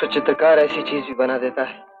 और फिर चित्रकार ऐसी चीज भी बना देता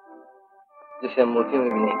है जिसे हम मोतियों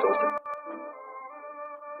में भी नहीं तोड़ सकते।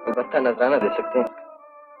 अलबत्ता नजराना दे सकते हैं।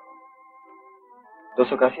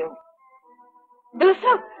 200 काफी होंगे?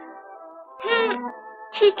 200?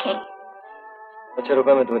 ठीक है। अच्छा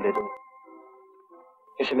रुपया मैं तुम्हें दे दूंगा,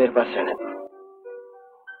 इसे मेरे पास रहने दो।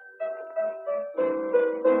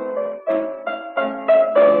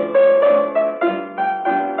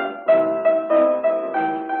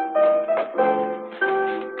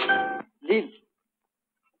 लील,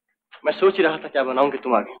 मैं सोच ही रहा था क्या बनाऊं कि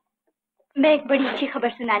तुम आ गए। मैं एक बड़ी अच्छी खबर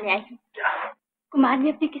सुनाने आई हूँ। कुमार ने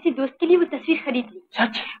अपने किसी दोस्त के लिए वो तस्वीर खरीद ली।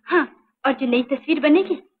 सच? हाँ, और जो नई तस्वीर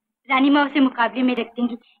बनेगी रानी माँ उसे मुकाबले में रख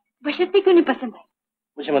देंगी, बशर्ते कि उन्हें पसंद आए।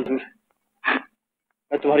 मुझे मंजूर है। हाँ।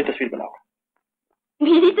 मैं तुम्हारी तस्वीर बनाऊंगा।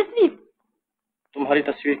 मेरी तस्वीर? तुम्हारी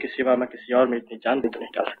तस्वीर के सिवा मैं किसी और में इतनी जान भी तो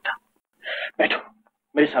नहीं डाल सकता। बैठो,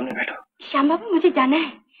 मेरे सामने बैठो। श्याम बाबू, मुझे जाना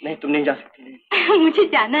है। नहीं, तुम नहीं जा सकती। मुझे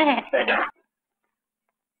जाना है। बैठो।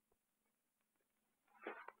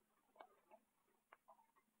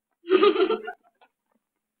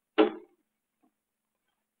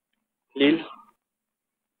 लील,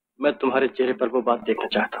 मैं तुम्हारे चेहरे पर वो बात देखना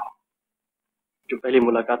चाहता हूँ जो पहली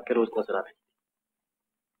मुलाकात के रोज नजर आ रही।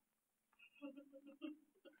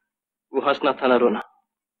 वो हंसना था ना रोना,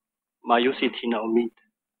 मायूसी थी ना उम्मीद,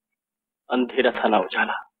 अंधेरा था ना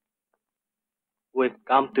उजाला। वो एक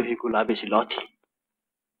कामती हुई गुलाबी सी लौ थी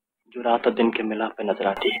जो रात और दिन के मिलाप पे नजर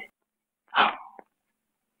आती है। हाँ,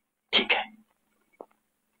 ठीक है,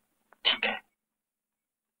 ठीक है।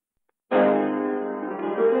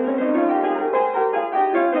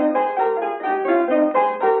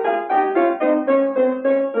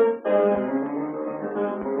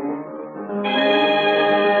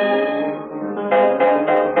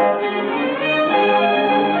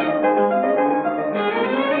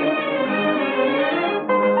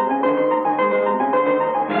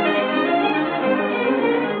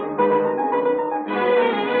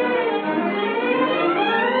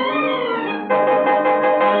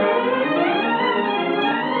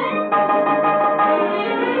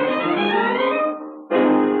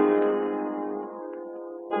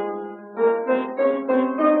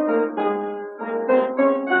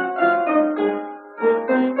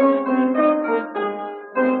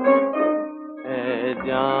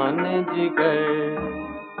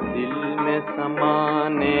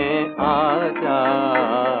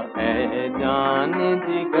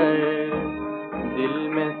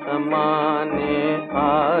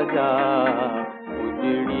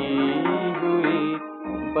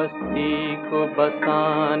 बस्ती को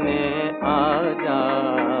बसाने आजा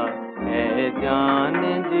है जान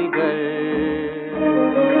जिगर।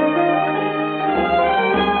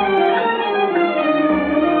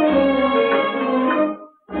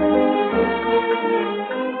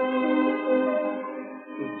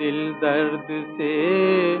 दिल दर्द से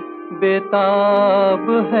बेताब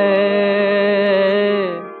है,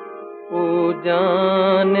 ओ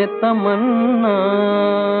जान तमन्ना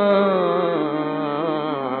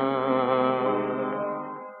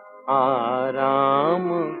आराम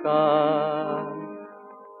का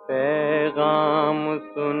पैगाम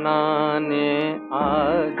सुनाने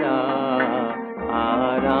आजा,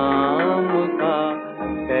 आराम का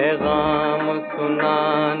पैगाम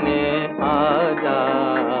सुनाने आजा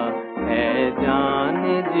है जान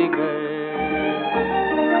जिगर।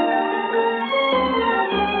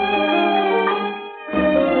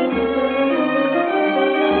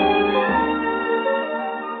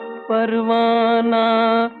 परवाना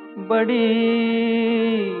बड़ी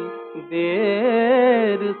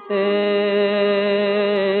देर से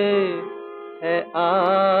है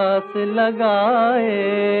आस लगाए,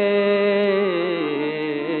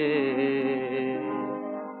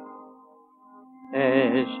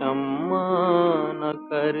 ऐ शम्मा न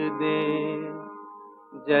कर दे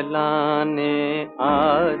जलाने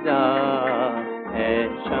आजा, ऐ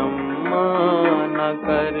शम्मा न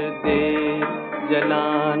कर दे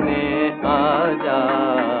जलाने आजा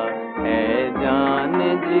है जान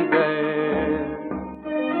जिगर।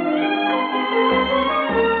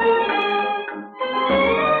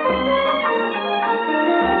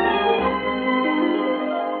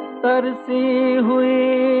 तरसी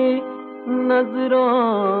हुई नजरों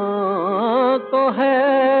को है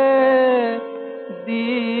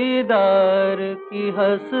दीदार की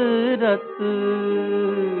हसरत,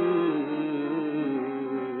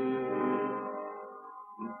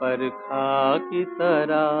 बरखा की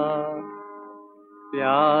तरह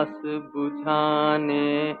प्यास बुझाने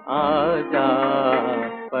आजा,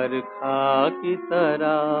 बरखा की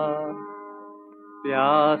तरह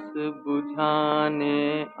प्यास बुझाने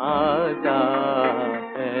आजा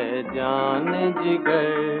है जान जिगर।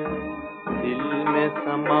 दिल में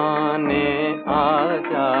समाने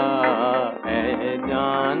आजा है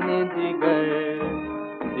जान जिगर,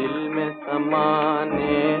 दिल में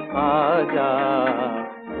समाने आजा,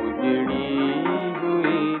 उजड़ी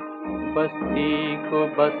हुई बस्ती को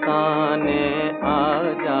बसाने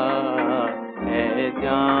आजा है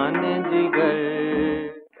जान जिगर।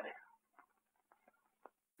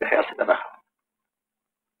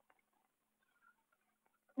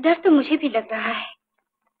 डर तो मुझे भी लग रहा है,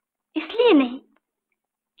 इसलिए नहीं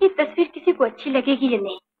कि तस्वीर किसी को अच्छी लगेगी या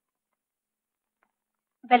नहीं,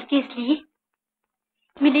 बल्कि इसलिए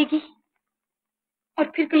मिलेगी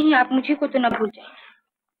और फिर कहीं आप मुझे को तो ना भूल जाए।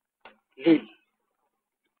 लील,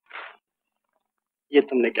 ये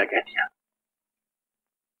तुमने क्या कह दिया?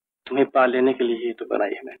 तुम्हें पा लेने के लिए ही तो बनाई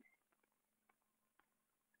है मैंने,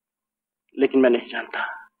 लेकिन मैं नहीं जानता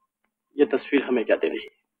ये तस्वीर हमें क्या दे रही है,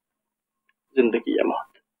 जिंदगी या मौत।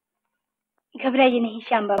 घबराइए नहीं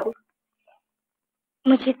श्याम बाबू,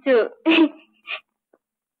 मुझे तो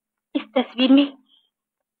इस तस्वीर में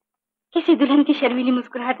किसी दुल्हन की शर्मीली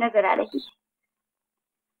मुस्कुराहट नजर आ रही है।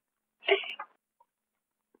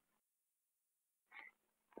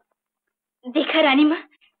 देखा रानी माँ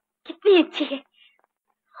कितनी अच्छी है,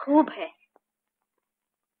 खूब है।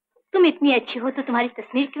 तुम इतनी अच्छी हो तो तुम्हारी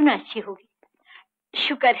तस्वीर क्यों ना अच्छी होगी।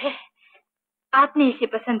 शुक्र है आपने इसे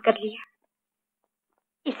पसंद कर लिया,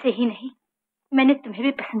 इसे ही नहीं मैंने तुम्हें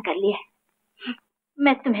भी पसंद कर लिया है।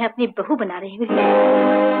 मैं तुम्हें अपनी बहू बना रही हूँ।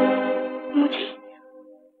 मुझे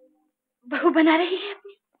बहू बना रही है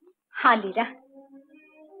अपनी? हाँ लीला,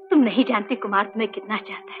 तुम नहीं जानती कुमार तुम्हें कितना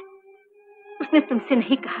चाहता है। उसने तुमसे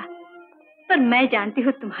नहीं कहा, पर मैं जानती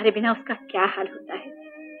हूँ तुम्हारे बिना उसका क्या हाल होता है।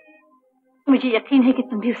 मुझे यकीन है कि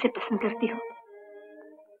तुम भी उसे पसंद करती हो।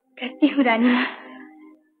 करती हूँ रानी माँ,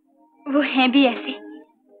 वो हैं भी ऐसे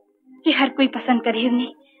कि हर कोई पसंद करे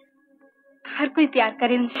उन्हें, हर कोई प्यार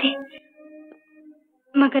करे उनसे।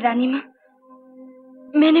 मगर रानी माँ,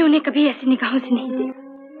 मैंने उन्हें कभी ऐसी निगाहों से नहीं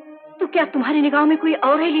देखा। तो क्या तुम्हारी निगाहों में कोई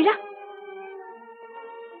और है लीला?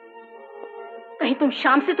 कहीं तुम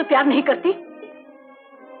श्याम से तो प्यार नहीं करती?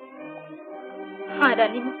 हाँ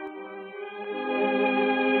रानी माँ,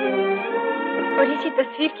 और इसी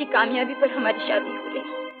तस्वीर की कामयाबी पर हमारी शादी हो रही।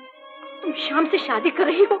 तुम श्याम से शादी कर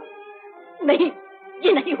रही हो? नहीं,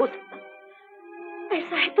 ये नहीं हो सकता।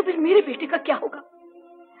 ऐसा है तो फिर मेरे बेटे का क्या होगा?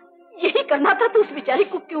 यही करना था तो उस बेचारी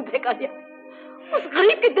को क्यों भगा दिया? उस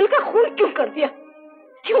गरीब के दिल का खून क्यों कर दिया?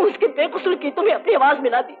 क्यों उसके बेकसूर गीतों में अपनी आवाज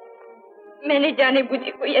मिला दी? मैंने जाने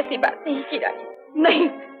बुझे कोई ऐसी बात नहीं की रानी। नहीं,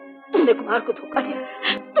 तुमने कुमार को धोखा दिया,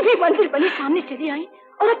 तुम्हें मंजिल बनी सामने चली आई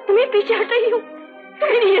और अब तुम्हें पीछे हट रही हो।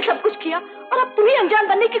 तुमने ये सब कुछ किया और अब तुम्हें अनजान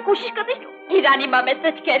बनने की कोशिश कर रही हो। ये रानी माँ, मैं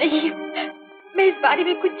सच कह रही हूँ, मैं इस बारे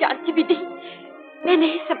में कुछ जानती भी नहीं। मैं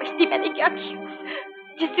नहीं समझती मैंने क्या किया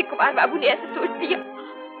जिससे कुमार बाबू ने ऐसा सोच लिया।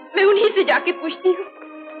 मैं उन्हीं से जाके पूछती हूँ।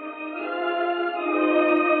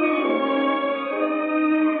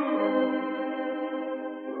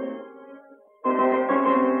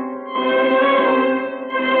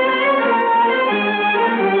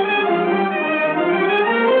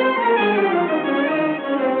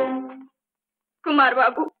 कुमार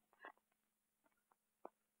बाबू,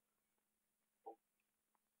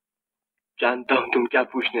 जानता हूं तुम क्या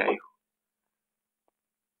पूछने आई हो।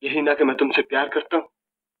 यही ना कि मैं तुमसे प्यार करता हूं।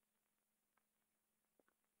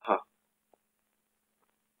 हाँ,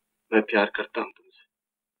 मैं प्यार करता हूं तुमसे,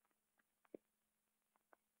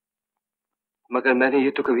 मगर मैंने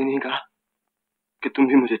ये तो कभी नहीं कहा कि तुम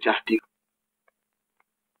भी मुझे चाहती हो।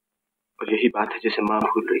 और यही बात है जैसे माँ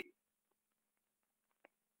भूल रही,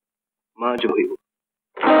 माँ जो हुई वो।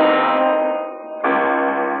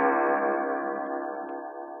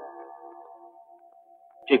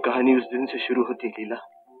 ये कहानी उस दिन से शुरू होती है लीला,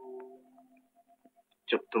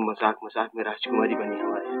 जब तुम मजाक मजाक में राजकुमारी बनी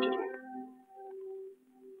हमारे अंचल में।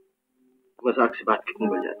 मजाक से बात कितनी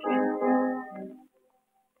बढ़ जाती है।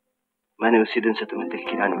 मैंने उसी दिन से तुम्हें दिल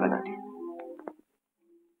की रानी बना दिया।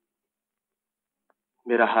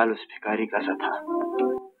 मेरा हाल उस भिखारी का सा था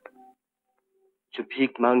जो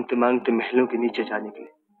भीख मांगते मांगते महलों के नीचे जा निकले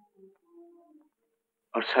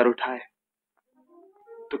और सर उठाए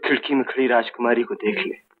तो खिड़की में खड़ी राजकुमारी को देख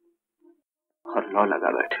ले और लौ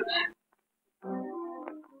लगा बैठे उसे।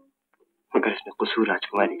 मगर इसमें कसूर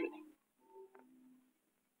राजकुमारी का नहीं,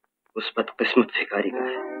 उस बदकिस्मत भिखारी का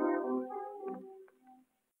है।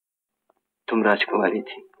 तुम राजकुमारी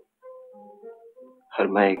थी और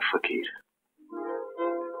मैं एक फकीर।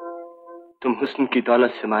 तुम हुस्न की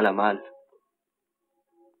दौलत से माला माल,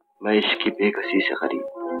 मैं इश्क की बेकसी से गरीब।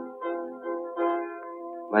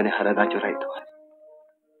 मैंने हर अदा चुराई तुम्हारी,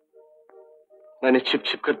 मैंने छिप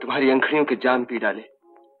छिप कर तुम्हारी अंखड़ियों के जाम पी डाले।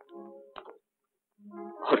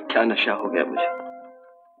 और क्या नशा हो गया मुझे।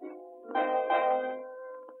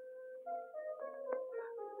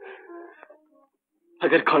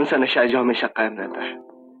 अगर कौन सा नशा है जो हमेशा कायम रहता है,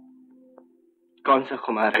 कौन सा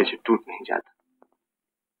खुमार है जो टूट नहीं जाता।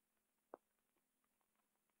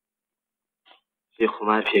 ये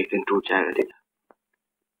खुमार भी एक दिन टूट जाएगा लीला।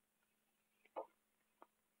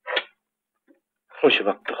 मुझे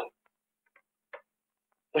वक्त दो,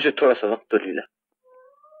 मुझे थोड़ा सा वक्त दो लीला।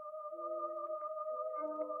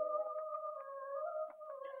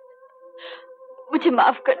 मुझे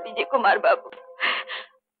माफ कर दीजिए कुमार बाबू,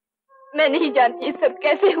 मैं नहीं जानती ये सब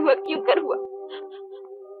कैसे हुआ, क्यों कर हुआ।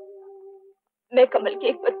 मैं कमल के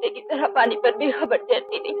एक पत्ते की तरह पानी पर बेखबर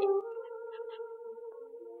तैरती रही,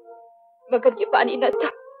 मगर ये पानी न था,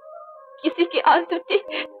 किसी के आंसू थे।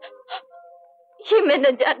 ये मैं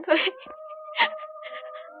न जान पाई।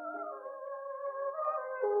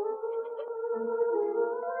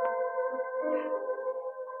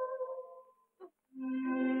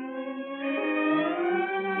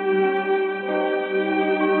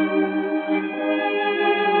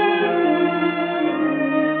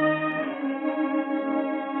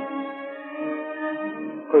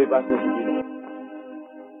 कोई बात नहीं,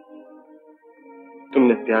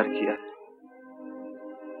 तुमने प्यार किया,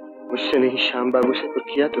 मुझसे नहीं श्याम बाबू से, पर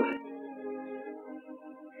किया तो है।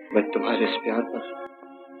 मैं तुम्हारे इस प्यार पर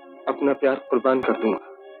अपना प्यार कुर्बान कर दूंगा।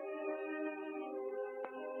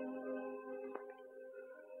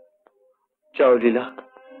 जाओ लीला,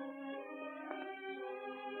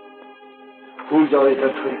 भूल जाओ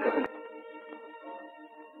इधर थोड़ी कहानी।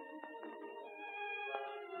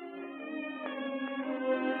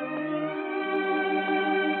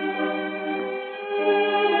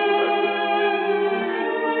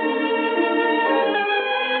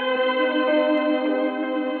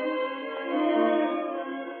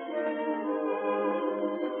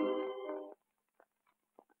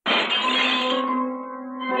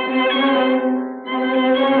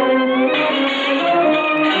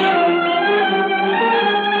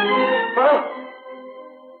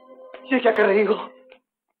 क्या कर रही हो?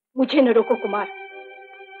 मुझे न रोको कुमार,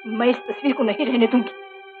 मैं इस तस्वीर को नहीं रहने दूंगी।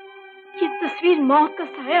 ये तस्वीर मौत का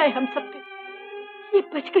साया है हम सब पे। ये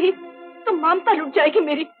बच गई तो ममता लुट जाएगी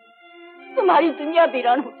मेरी, तुम्हारी दुनिया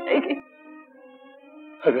वीरान हो जाएगी।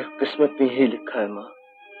 अगर किस्मत में यही लिखा है माँ,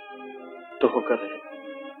 तो होकर रहे।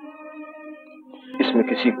 इसमें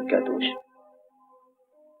किसी को क्या दोष है?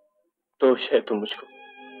 दोष है तो मुझको,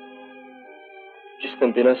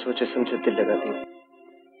 जिसने बिना सोचे समझे दिल लगा दिया।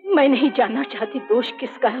 मैं नहीं जानना चाहती दोष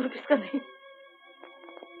किसका है और किसका नहीं।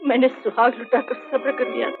 मैंने सुहाग लुटाकर सब्र कर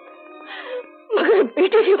लिया, मगर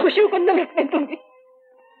बेटे की खुशियों को न मिटने दूंगी।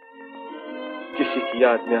 किसी की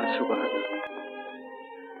याद में आंसू बहाना,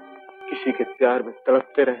 किसी के प्यार में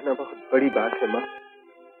तड़पते रहना बहुत बड़ी बात है माँ।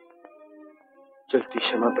 चलती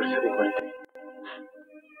क्षमा पर सभी मरते,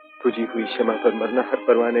 बुझी हुई क्षमा पर मरना हर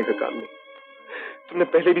परवाने का काम नहीं। तुमने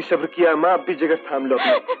पहले भी सब्र किया माँ, अब भी जगह थाम लो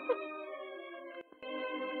अपनी।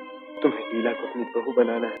 तुम्हें लीला को अपनी बहू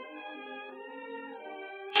बनाना है,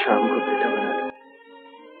 श्याम को बेटा बना लो।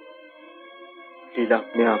 लीला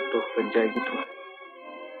अपने आप तो बन जाएगी तुम्हारी।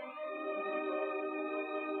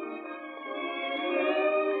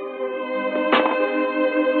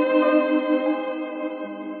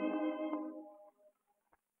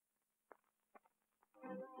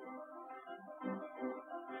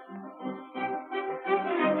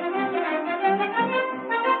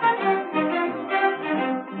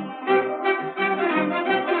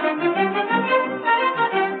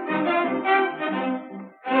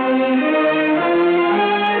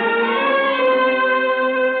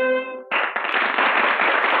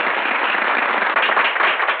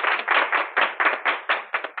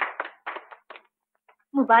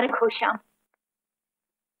 मुबारक हो श्याम।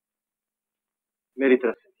 मेरी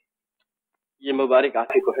तरफ से ये मुबारक आप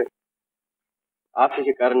ही को है। आप ही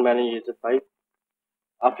के कारण मैंने ये इज्जत पाई,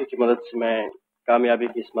 आप ही की मदद से मैं कामयाबी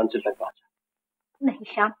की इस मंजिल तक पहुंचा। नहीं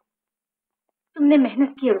श्याम, तुमने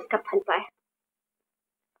मेहनत की और उसका फल पाया।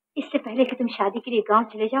 इससे पहले कि तुम शादी के लिए गांव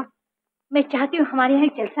चले जाओ, मैं चाहती हूँ हमारे यहाँ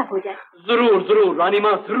एक जलसा हो जाए। जरूर जरूर रानी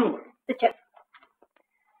माँ, जरूर। तो चल।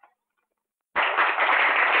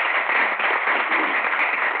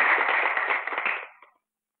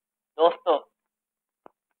 दोस्तों,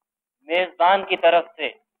 मेजबान की तरफ से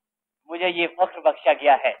मुझे ये फख्र बख्शा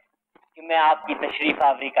गया है कि मैं आपकी तशरीफ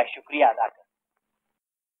आवरी का शुक्रिया अदा करूं।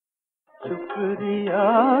 शुक्रिया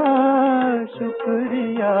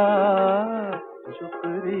शुक्रिया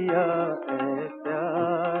शुक्रिया है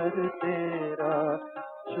प्यार तेरा,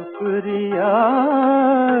 शुक्रिया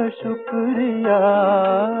शुक्रिया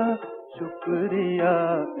शुक्रिया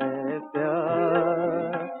है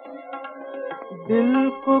प्यार। दिल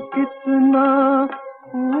को कितना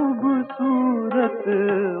खूबसूरत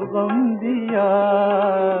गम दिया,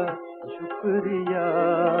 शुक्रिया।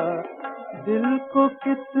 दिल को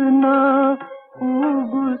कितना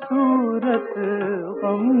खूबसूरत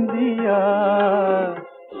गम दिया,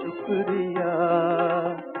 शुक्रिया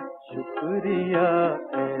शुक्रिया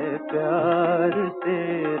है प्यार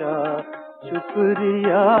तेरा,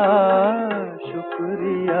 शुक्रिया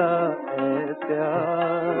शुक्रिया है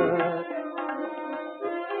प्यार।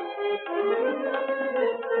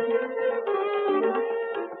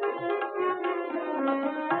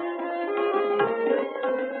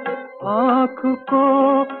 आँख को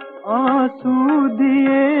आंसू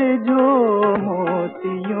दिए जो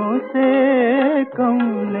मोतियों से कम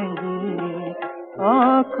नहीं,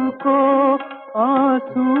 आँख को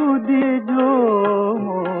आंसू दिए जो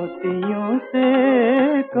मोतियों से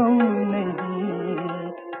कम नहीं।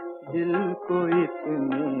 दिल को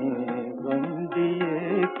इतने गम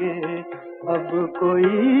दिए कि अब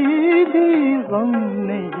कोई भी गम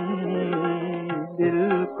नहीं, दिल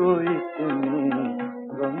को इतने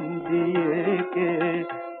गम दिए के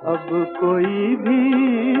अब कोई भी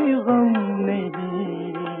गम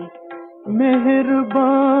नहीं।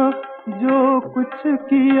 मेहरबान जो कुछ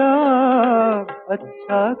किया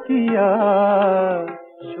अच्छा किया,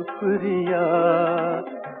 शुक्रिया।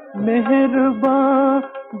 मेहरबान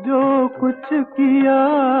जो कुछ किया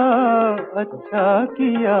अच्छा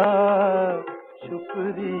किया,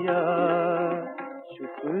 शुक्रिया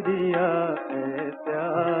शुक्रिया है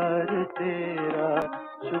प्यार तेरा,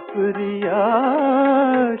 शुक्रिया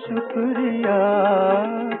शुक्रिया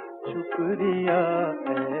शुक्रिया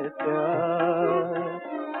है प्यार।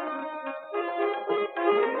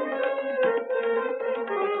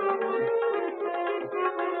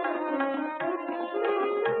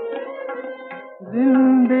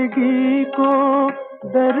 जिंदगी को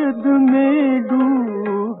दर्द में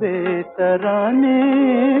डूबे तराने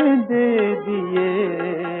दे दिए,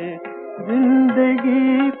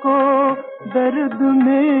 जिंदगी को दर्द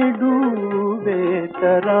में डूबे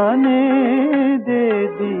तराने दे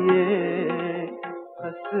दिए।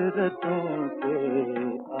 हसरतों के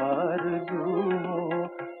आरज़ुओं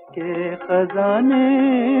के खजाने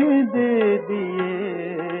दे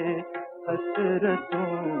दिए,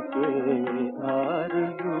 हसरतों के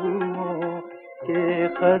आरज़ुओं के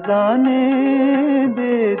खजाने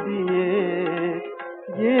दे दिए।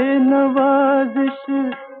 ये नवाजिश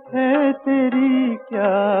है तेरी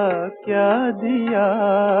क्या क्या दिया,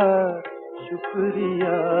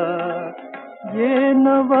 शुक्रिया, ये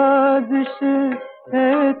नवाजिश है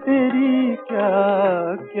तेरी, क्या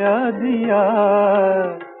क्या दिया।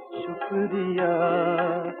 शुक्रिया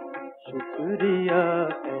शुक्रिया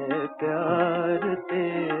है प्यार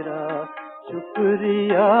तेरा,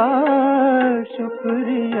 शुक्रिया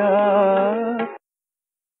शुक्रिया।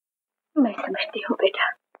 मैं समझती हूँ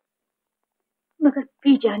बेटा, मगर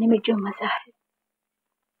पी जाने में जो मजा है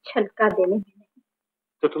छलका देने में नहीं।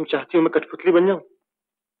 तो तुम चाहती हो मैं कठपुतली बन जाऊं?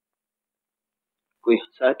 कोई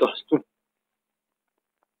हंसाए तो हंस दूं,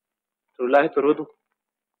 रुलाए तो रो दूं।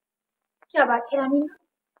 क्या बात है रानी?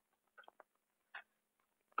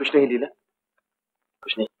 कुछ नहीं लीला,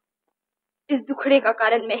 कुछ नहीं। इस दुखड़े का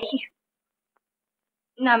कारण मैं ही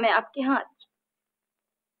हूँ। ना मैं आपके यहाँ आती,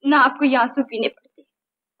 ना आपको ये आंसू पीने पड़ते,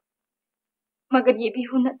 मगर ये भी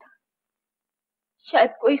होना था।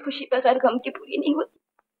 शायद कोई खुशी बगैर गम के पूरी नहीं होती।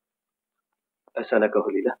 ऐसा ना कहो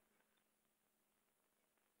लीला,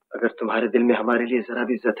 अगर तुम्हारे दिल में हमारे लिए जरा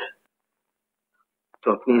भी इज्जत है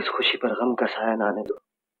तो अपनी इस खुशी पर गम का साया ना आने दो।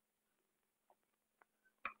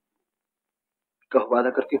 कहो, वादा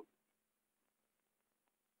करती हूँ।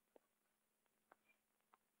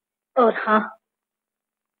 और हाँ,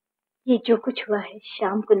 ये जो कुछ हुआ है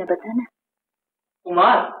शाम को न बताना।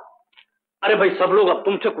 कुमार, अरे भाई सब लोग अब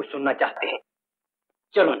तुमसे कुछ सुनना चाहते हैं,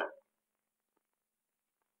 चलो ना।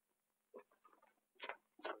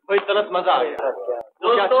 भाई तलत मजा आ गया।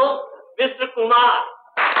 दोस्तों, मिस्टर कुमार।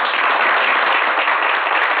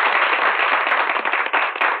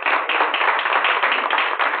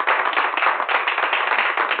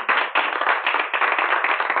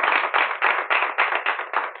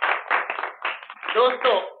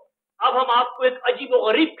 दोस्तों, अब हम आपको एक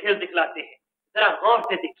अजीबोगरीब खेल दिखलाते हैं, जरा गौर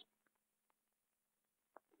से देखिए।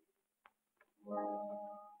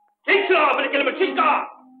 ठीक से अपने खेल में ठीक कहा।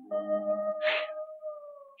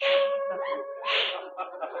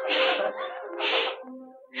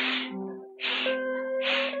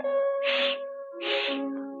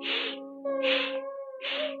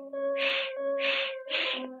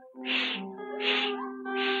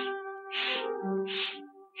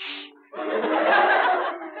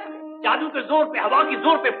 जादू के जोर पे, हवा की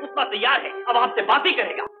जोर पे पुतला तैयार है, अब आपसे बातें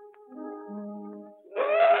करेगा।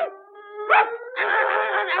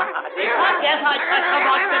 देखा कैसा अच्छा अच्छा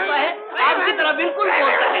बात करता है, आपकी तरह बिल्कुल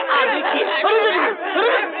बोलता है। देखिए,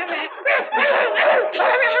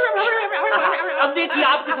 अब देखिए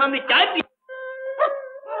आपके सामने चाय पी।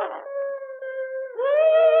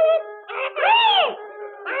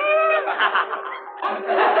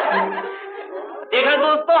 देखा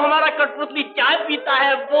दोस्तों, हमारा कठपुतली चाय पीता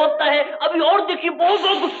है, बोलता है। अभी और देखिए, बहुत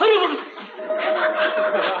बहुत गुस्सा।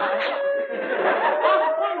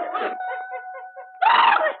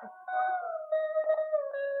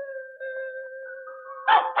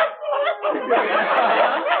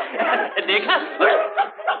 देखा?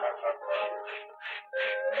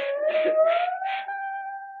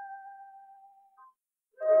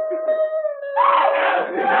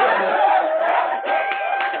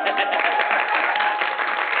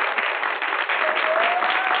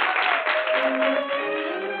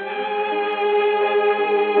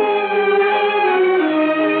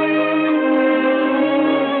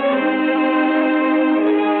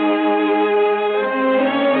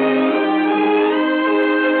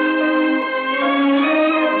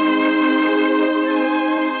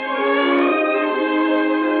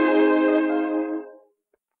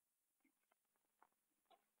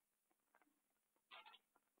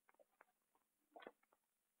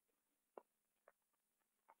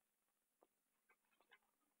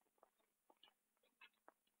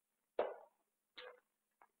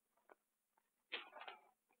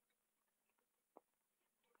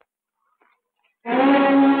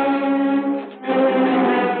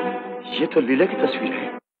 ये तो लीला की तस्वीर है।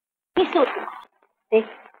 देख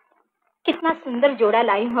कितना सुंदर जोड़ा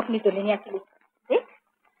लाई हूँ अपनी दुल्हनिया के लिए। देख,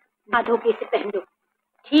 बांधो के इसे पहन दो।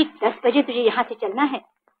 ठीक 10 बजे तुझे यहाँ से चलना है।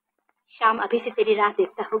 शाम अभी से तेरी राह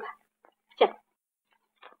देखता होगा। चल।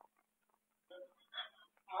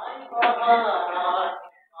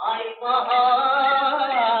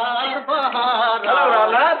 हेलो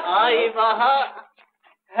रामनाथ। आई बहार।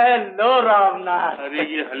 हेलो रामनाथ। अरे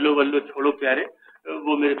ये हल्लो बल्लो छोड़ो प्यारे,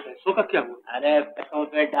 वो मेरे पैसों का क्या हुआ? अरे पैसों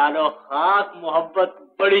पे डालो खाक, मोहब्बत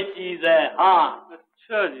बड़ी चीज है। हाँ।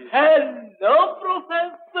 अच्छा जी। Hello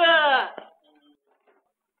professor.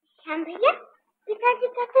 श्याम भैया, पिताजी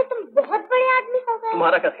कहते तुम बहुत बड़े आदमी हो गए।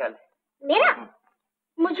 तुम्हारा क्या ख्याल है? मेरा?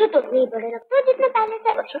 मुझे तो नहीं बड़े लगते हो जितने पहले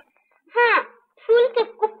थे। अच्छा। हाँ, फूल के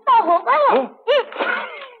कुत्ता हो गए।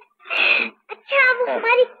 अच्छा, अब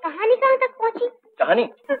हमारी कहानी कहाँ तक पहुँची? कहानी?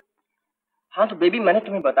 हाँ तो बेबी, मैंने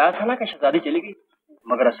तुम्हें बताया था ना कि शहजादी चली गई,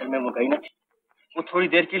 मगर असल में वो गई न थी। वो थोड़ी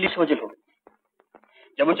देर के लिए सोजल हो गई।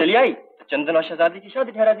 जब वो चली आई तो चंदन और शहजादी की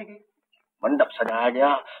शादी ठहरा दी गई। मंडप सजाया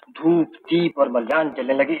गया, धूप दीप और मल्यान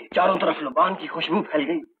जलने लगे, चारों तरफ लुबान की खुशबू फैल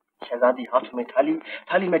गई। शहजादी हाथ में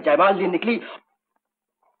थाली में जयमाल लिए निकली।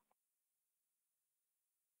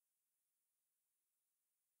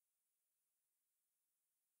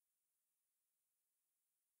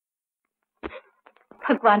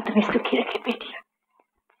 भगवान तुम्हें सुखी रखे बेटी।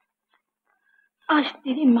 आज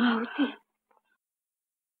तेरी माँ होती।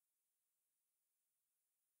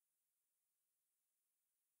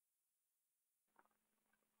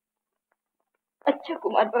 अच्छा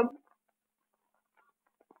कुमार बाबू।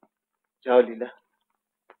 जाओ लीला,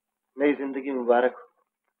 नई जिंदगी मुबारक हो।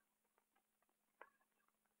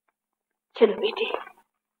 चलो बेटी।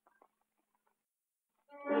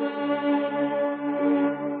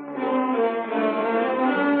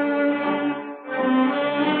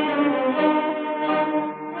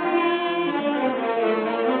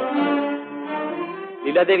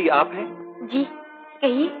 लीला देवी आप हैं? जी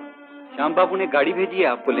कहिए। श्याम बाबू ने गाड़ी भेजी है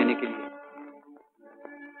आपको लेने के लिए।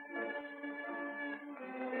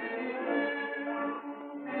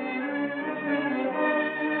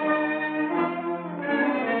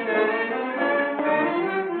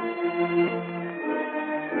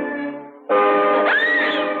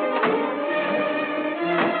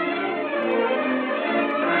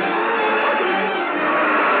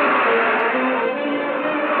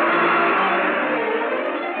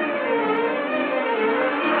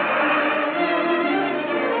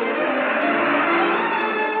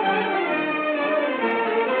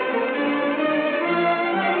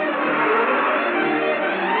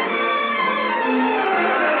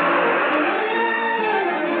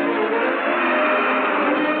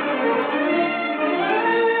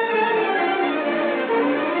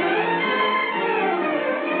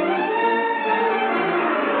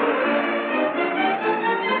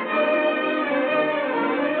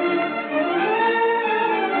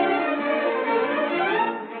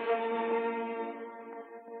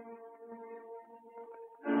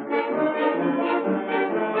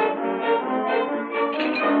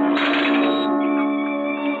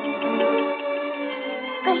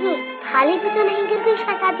 थाली भी तो नहीं गिर गई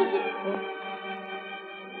शहजादी की?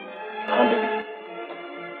 हाँ बेबी,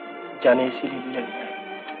 जाने इसीलिए लिया गया।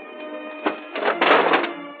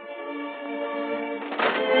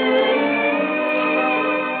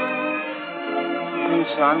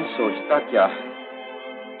 इंसान सोचता क्या है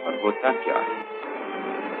और होता क्या है।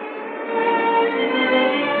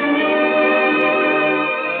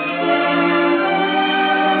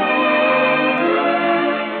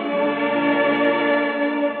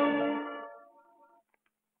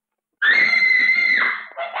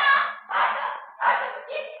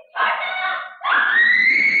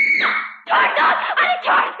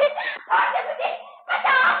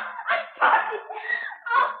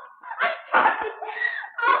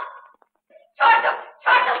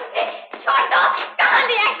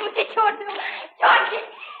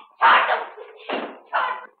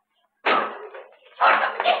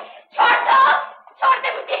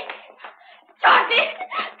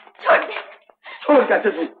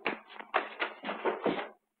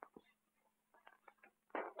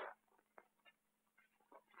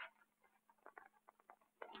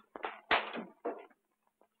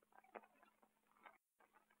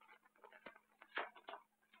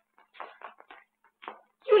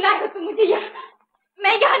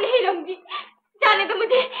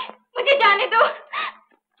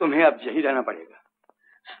 तुम्हें अब यही रहना पड़ेगा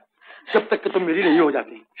जब तक कि तुम मेरी नहीं हो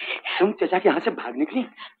जाती। तुम चचा के यहाँ से भाग निकली,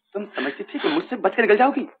 तुम समझती थी कि मुझसे बचकर निकल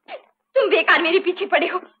जाओगी। तुम बेकार मेरे पीछे पड़े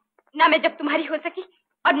हो। ना मैं जब तुम्हारी हो सकी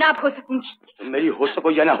और ना अब हो सकूंगी। तुम मेरी हो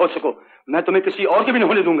सको या ना हो सको, मैं तुम्हें किसी और के भी नहीं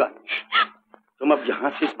होने दूंगा। तुम अब यहाँ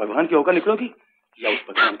से इस भगवान की होकर निकलोगी या उस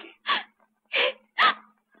भगवान की।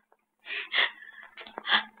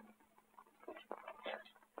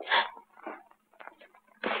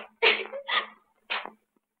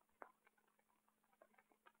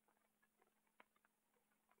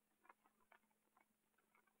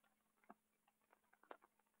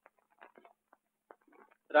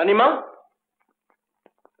 रानी माँ,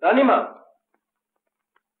 रानी माँ।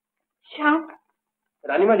 श्याम।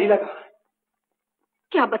 रानी माँ, लीला कहाँ है?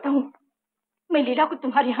 क्या बताऊं, मैं लीला को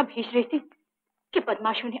तुम्हारे यहाँ भेज रही थी कि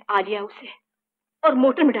बदमाशों ने आ लिया उसे और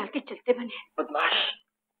मोटर में डाल के चलते बने। बदमाश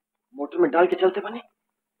मोटर में डाल के चलते बने?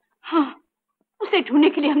 हाँ, उसे ढूंढने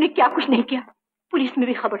के लिए हमने क्या कुछ नहीं किया। पुलिस में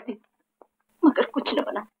भी खबर दी मगर कुछ न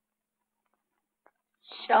बना।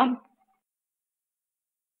 श्याम,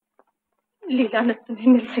 लीला न तुम्हें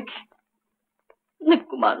मिल सकी न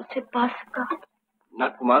कुमार उसे पा सका। न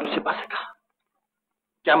कुमार उसे पा सका?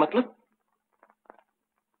 क्या मतलब?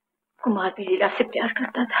 कुमार भी लीला से प्यार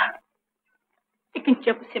करता था, लेकिन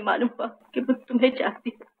जब उसे मालूम हुआ कि वो तुम्हें चाहती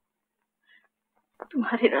है,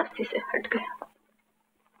 तुम्हारे रास्ते से हट गया।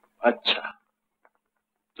 अच्छा,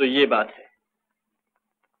 तो ये बात है।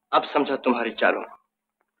 अब समझा तुम्हारी चालों।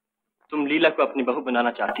 तुम लीला को अपनी बहू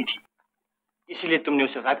बनाना चाहती थी, इसीलिए तुमने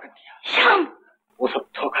उसे गायब कर दिया। श्याम! वो सब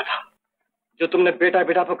धोखा था जो तुमने बेटा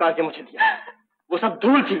बेटा पुकार के मुझे दिया। वो सब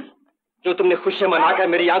धूल थी जो तुमने खुशियां मनाकर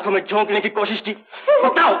मेरी आंखों में झोंकने की कोशिश की।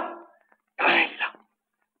 बताओ, कहाँ है लीला?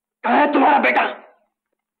 कहाँ है तुम्हारा बेटा?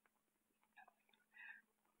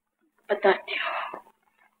 बताती हूँ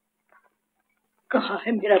कहाँ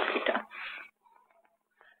है मेरा बेटा।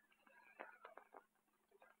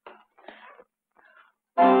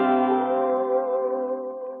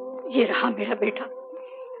 ये रहा मेरा बेटा,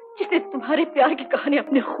 जिसने तुम्हारे प्यार की कहानी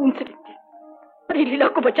अपने खून से लिखी। अरे लीला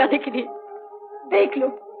को बचाने के लिए देख लो,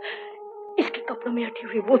 इसके कपड़ों में अटी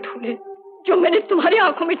हुई वो धूलें जो मैंने तुम्हारी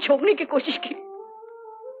आंखों में झोंकने की कोशिश की।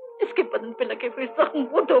 इसके बदन पे लगे हुए जख्म,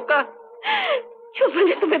 वो धोखा जो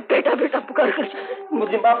मैंने तुम्हें बेटा बेटा पुकार कर।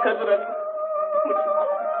 मुझे माफ कर दो रानी।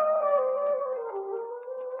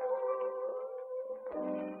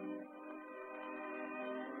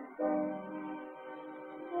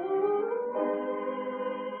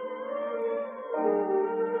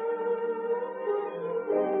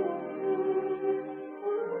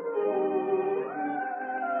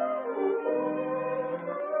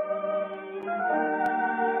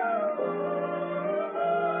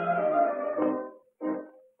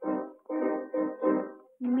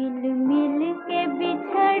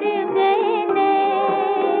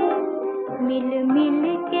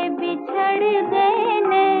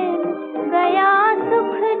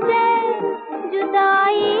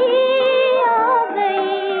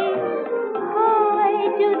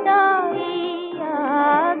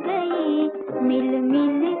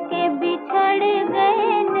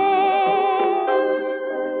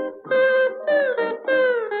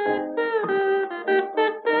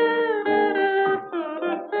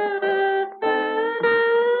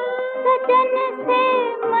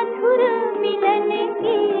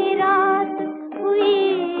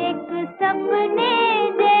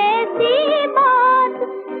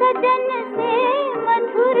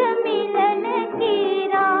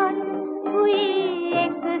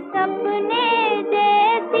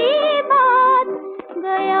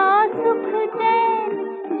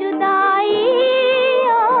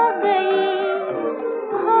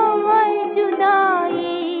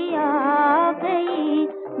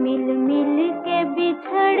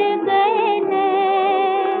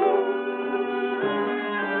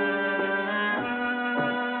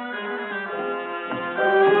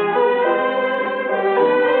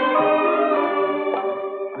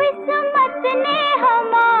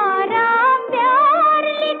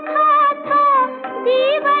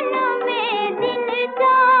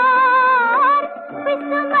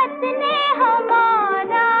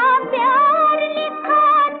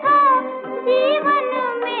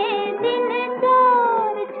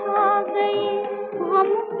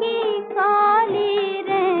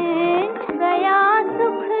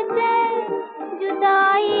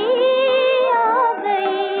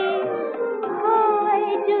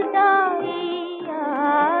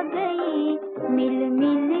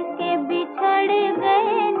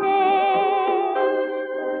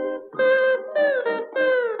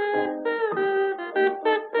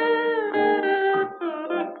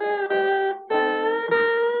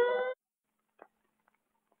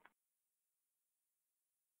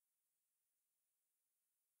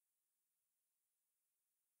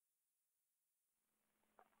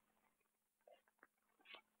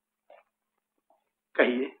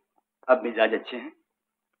 कहिए, अब मिजाज अच्छे हैं?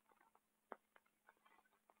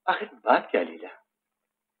 आखिर बात क्या लीला,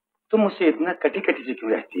 तुम मुझसे इतना कटी कटी से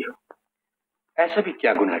क्यों रहती हो? ऐसा भी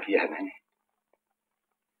क्या गुनाह किया है मैंने?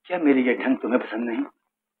 क्या मेरी ये ढंग तुम्हें पसंद नहीं?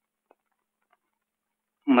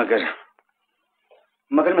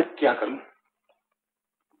 मगर मैं क्या करूं?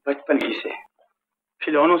 बचपन ही से,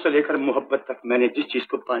 खिलौनों से लेकर मोहब्बत तक मैंने जिस चीज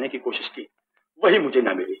को पाने की कोशिश की वही मुझे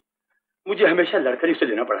ना मिली। मुझे हमेशा लड़कर ही उसे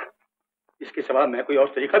लेना पड़ा। इसके सिवा मैं कोई और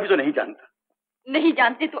तरीका भी तो नहीं जानता। नहीं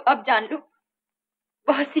जानते तो अब जान लो।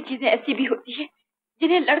 बहुत सी चीजें ऐसी भी होती है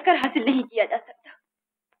जिन्हें लड़कर हासिल नहीं किया जा सकता,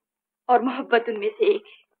 और मोहब्बत उनमें से एक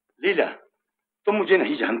है। लीला, तुम मुझे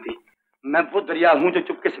नहीं जानती। मैं वो दरिया हूं जो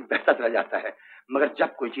चुपके से बहता चला जाता है, मगर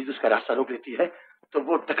जब कोई चीज उसका रास्ता रोक लेती है तो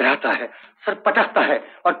वो टकराता है, सर पटकता है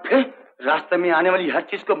और फिर रास्ते में आने वाली हर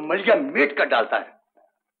चीज को मलिया मेट कर डालता है।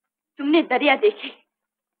 तुमने दरिया देखे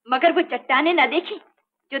मगर वो चट्टाने ना देखी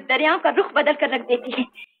जो दरियाओं का रुख बदल कर रख देती है,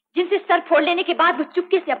 जिनसे सर फोड़ लेने के बाद वो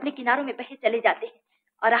चुपके से अपने किनारों में बहे चले जाते हैं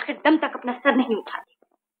और आखिर दम तक अपना सर नहीं उठाते।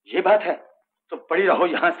 ये बात है तो पड़ी रहो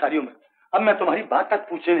यहाँ सारी उम्र। अब मैं तुम्हारी बात तक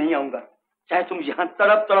पूछने नहीं आऊंगा, चाहे तुम यहाँ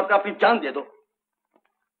तड़प तड़प कर अपनी जान दे दो।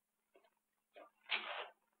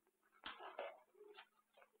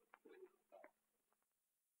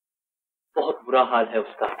 बहुत बुरा हाल है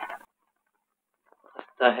उसका,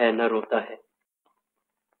 हंसता है न रोता है।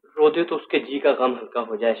 रोते तो उसके जी का गम हल्का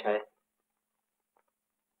हो जाए शायद,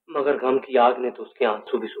 मगर गम की आग ने तो उसके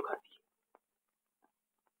आंसू भी सुखा दिए।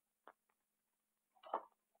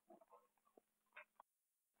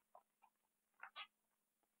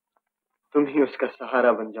 तुम ही उसका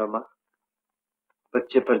सहारा बन जाओ माँ।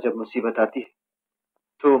 बच्चे पर जब मुसीबत आती है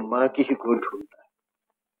तो माँ की ही गोद ढूंढता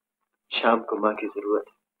है। शाम को माँ की जरूरत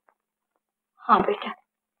है। हाँ बेटा,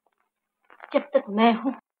 जब तक मैं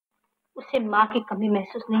हूँ उसे माँ की कमी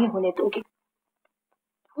महसूस नहीं होने दूंगी।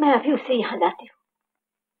 मैं अभी उसे यहाँ लाती हूँ।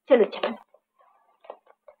 चलो चलो।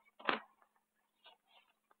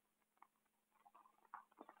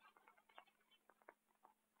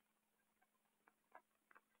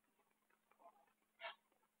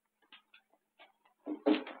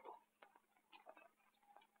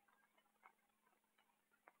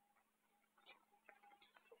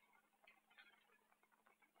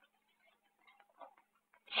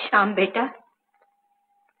 श्याम बेटा,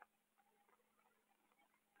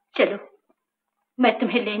 चलो मैं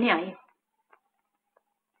तुम्हें लेने आई हूँ।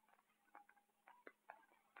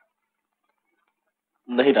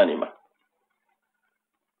 नहीं रानी माँ,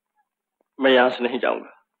 मैं यहां से नहीं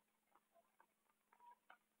जाऊंगा।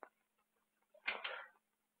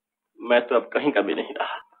 मैं तो अब कहीं का भी नहीं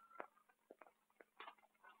रहा।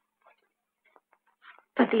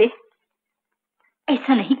 पगले,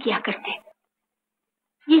 ऐसा नहीं किया करते।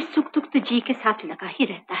 ये सुख दुख तो जी के साथ लगा ही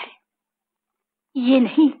रहता है। ये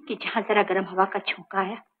नहीं कि जहां जरा गर्म हवा का झोंका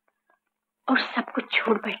आया और सब कुछ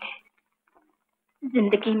छोड़ बैठे।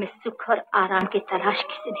 जिंदगी में सुख और आराम की तलाश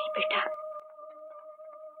किसे नहीं बेटा,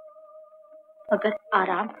 मगर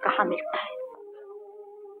आराम कहाँ मिलता है।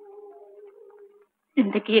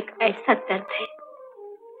 जिंदगी एक ऐसा दर्द है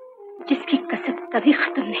जिसकी कसक कभी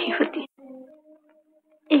खत्म नहीं होती।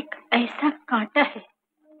 एक ऐसा कांटा है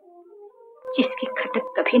जिसकी खटक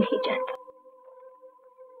कभी नहीं जाती।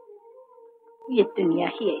 ये दुनिया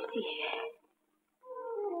ही ऐसी है।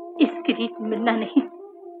 इसकी रीत मिलना नहीं,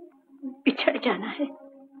 बिछड़ जाना है।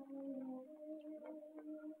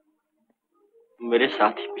 मेरे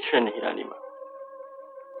साथ ही पिछड़े नहीं रानी माँ।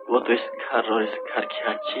 वो तो इस घर और इस घर की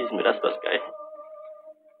हर चीज में रस बस गए हैं।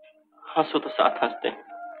 हंसो तो साथ हंसते हैं,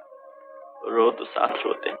 रो तो साथ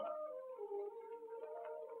रोते हैं।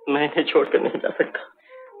 मैं इन्हें छोड़कर नहीं जा सकता।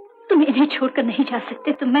 तुम इन्हें छोड़कर नहीं जा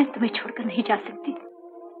सकते तो मैं तुम्हें छोड़कर नहीं जा सकती।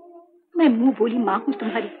 मैं मुंह बोली मां हूं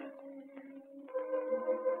तुम्हारी।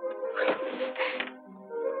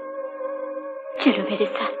 चलो मेरे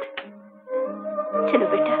साथ, चलो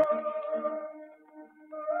बेटा।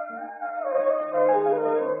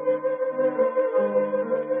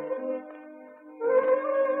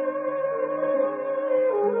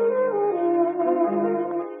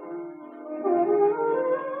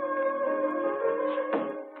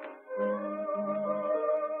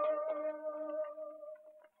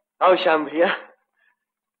 आओ श्याम भैया,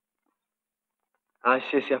 आज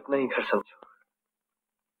से इसे अपना ही घर समझो।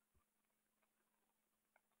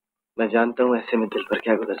 मैं जानता हूं ऐसे में दिल पर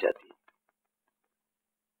क्या गुजर जाती है,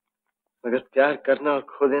 मगर प्यार करना और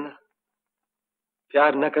खो देना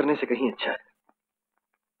प्यार न करने से कहीं अच्छा है।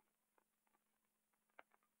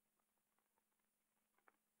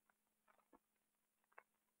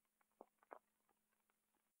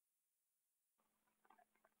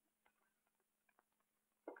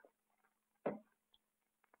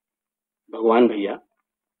 भगवान भैया।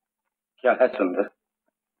 क्या है सुंदर?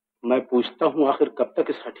 मैं पूछता हूँ आखिर कब तक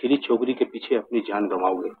इस हठीली छोकरी के पीछे अपनी जान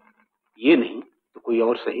गंवाओगे? ये नहीं तो कोई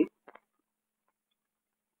और सही।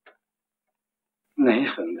 नहीं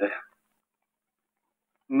सुंदर,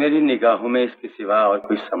 मेरी निगाहों में इसके सिवा और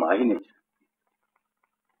कोई समा ही नहीं सकती।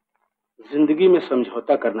 जिंदगी में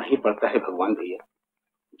समझौता करना ही पड़ता है भगवान भैया।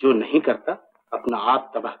 जो नहीं करता अपना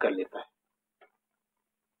आप तबाह कर लेता है।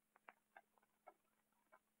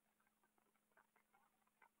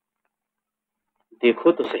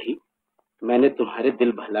 देखो तो सही, मैंने तुम्हारे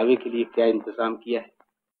दिल बहलावे के लिए क्या इंतजाम किया है।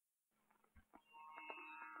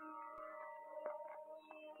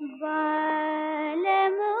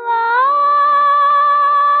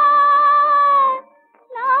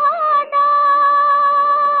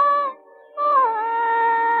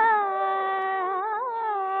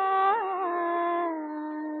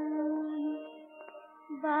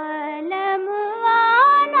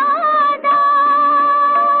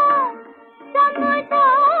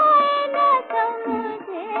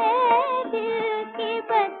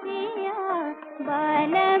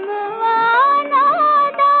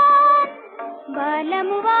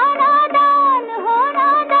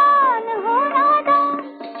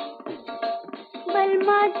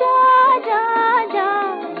 बलमा जा जा जा,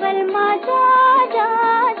 बलमा जा जा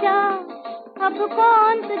जा, अब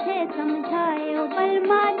कौन तुझे समझाए ओ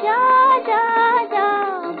बलमा जा जा जा,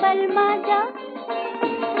 बलमा जा।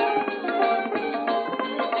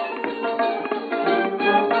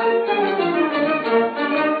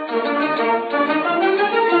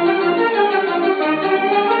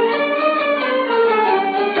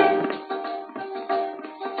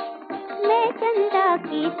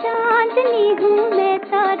 की चांदनी हूँ मैं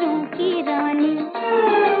तारों की रानी,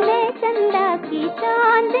 मैं चंदा की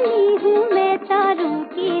चांदनी हूँ मैं तारों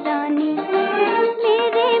की रानी,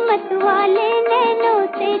 मेरे मतवाले नैनों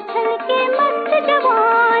से छलके मस्त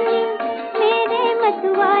जवानी, मेरे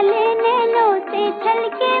मतवाले नैनों से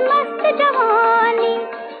छलके मस्त जवानी,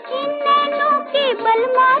 इन नैनों की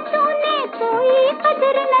बलमा तूने कोई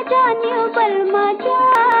कदर न जानी ओ बलमा जा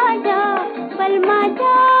जा, बलमा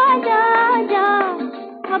जा जा जा,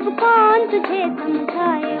 अब कौन तुझे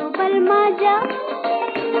समझाए ओ बलमा जा।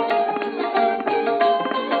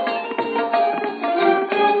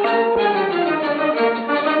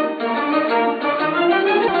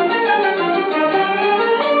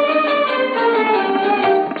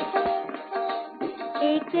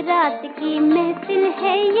 एक रात की महफिल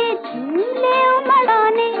है ये झूले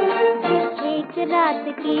मस्ताने, एक रात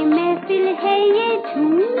की महफिल है ये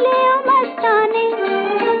झूले मस्ताने,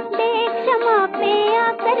 देख शमा पे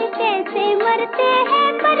आकर कैसे मरते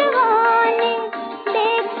हैं परवाने,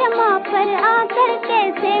 देख शमा पर आकर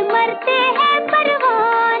कैसे मरते हैं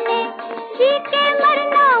परवाने, जी के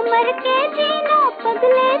मरना मर के जीना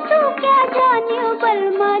पगले तू क्या जाने ओ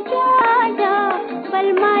बलमा जा जा,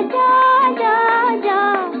 बलमा जा जा जा,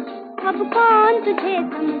 अब कौन तुझे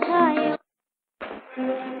समझाए।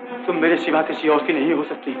 तुम मेरे सिवा किसी और की नहीं हो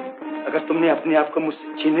सकती। अगर तुमने अपने आप को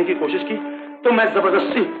मुझसे छीनने की कोशिश की तो मैं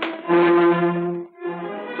जबरदस्ती।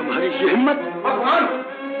 तुम्हारी ये हिम्मत। भगवान,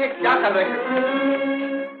 ये क्या कर रहे हैं?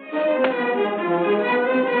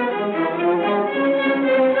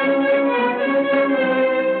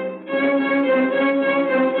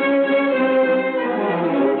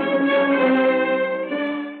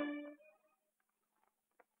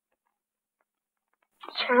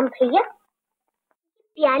 श्याम भैया,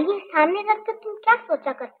 प्याली सामने रखकर तुम क्या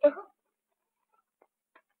सोचा करते हो?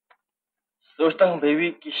 सोचता हूँ बेबी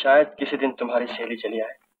कि शायद किसी दिन तुम्हारी सहेली चली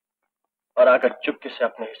आए और आकर चुपके से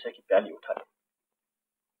अपने हिस्से की प्याली उठा ले,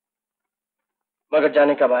 मगर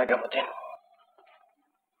जाने कब आएगा वो दिन।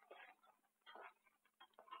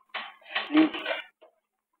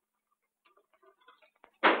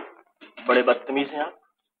 बड़े बदतमीज हैं आप।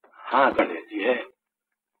 हाँ गणेश जी है,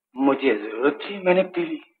 मुझे जरूरत थी मैंने पी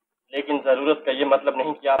ली। लेकिन जरूरत का ये मतलब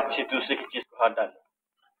नहीं कि आप किसी दूसरे की चीज को हाथ डालें।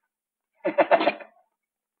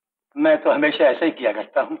 मैं तो हमेशा ऐसा ही किया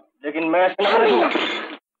करता हूँ। लेकिन मैं ऐसा नहीं।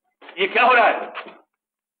 ये क्या हो रहा है?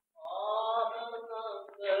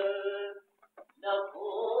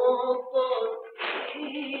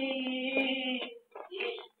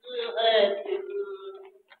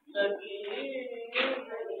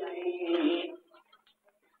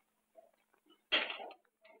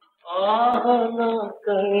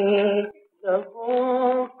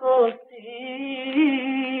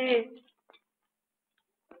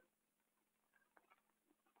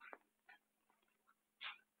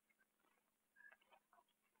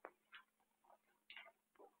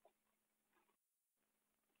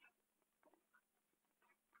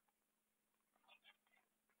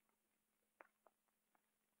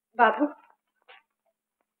 बाबू,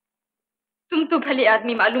 तुम तो भले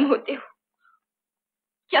आदमी मालूम होते हो,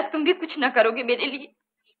 क्या तुम भी कुछ ना करोगे मेरे लिए?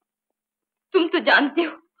 तुम तो जानते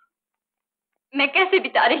हो मैं कैसे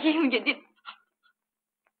बिता रही हूँ ये दिन,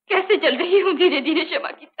 कैसे जल रही हूँ धीरे धीरे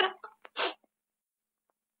शमा की तरह।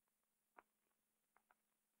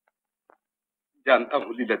 जानता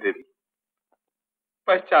हूँ लीला देवी,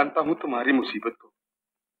 पहचानता हूँ तुम्हारी मुसीबत को।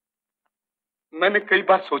 मैंने कई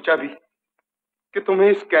बार सोचा भी कि तुम्हें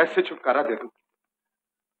इस कैद से छुटकारा दे दूं,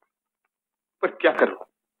 पर क्या करूं?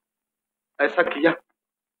 ऐसा किया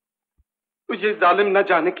तो ये जालिम न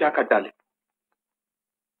जाने क्या कर डाले।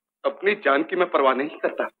 अपनी जान की मैं परवाह नहीं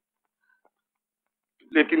करता,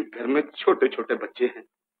 लेकिन घर में छोटे छोटे बच्चे हैं।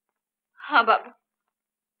 हाँ बाबू,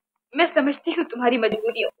 मैं समझती हूँ तुम्हारी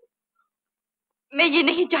मजबूरियों। मैं ये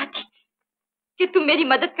नहीं चाहती कि तुम मेरी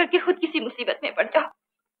मदद करके खुद किसी मुसीबत में पड़ जाओ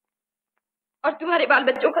और तुम्हारे बाल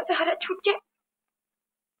बच्चों का सहारा छूट जाए।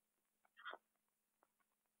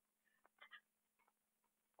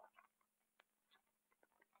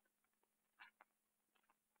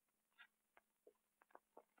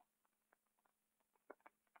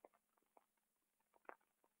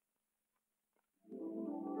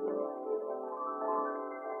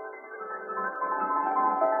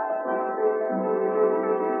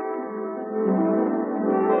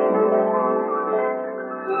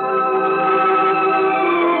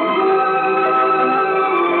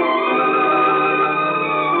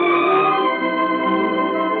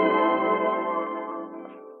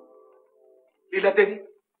 लीला देवी,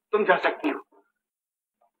 तुम जा सकती हो।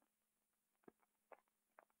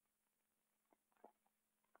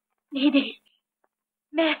 नहीं देवी,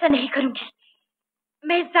 मैं ऐसा नहीं करूंगी।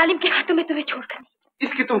 मैं इस जालिम के हाथों में तुम्हें छोड़कर नहीं।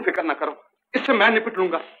 इसकी तुम फिक्र ना करो, इससे मैं निपट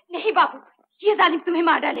लूंगा। नहीं बाबू, ये जालिम तुम्हें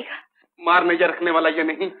मार डालेगा। मारने या रखने वाला ये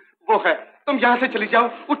नहीं, वो है। तुम यहाँ से चली जाओ,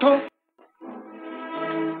 उठो।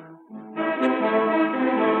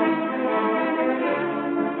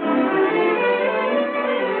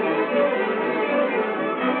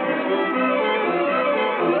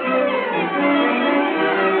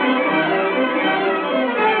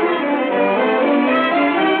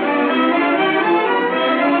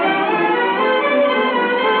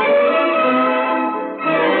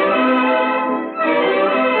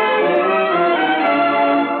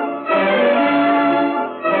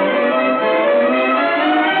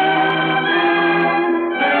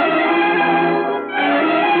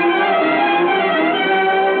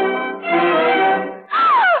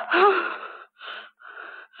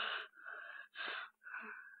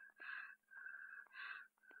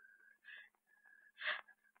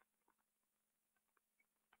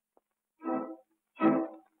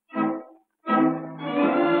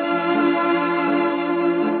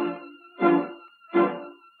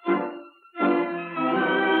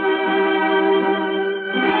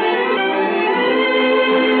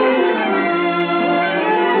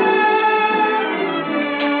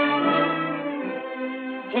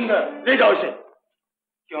 ले जाओ इसे।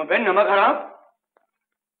 क्यों बहन, नमक हराम?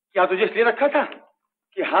 क्या तुझे इसलिए रखा था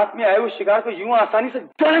कि हाथ में आए हुए शिकार को यूं आसानी से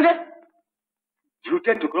जाने?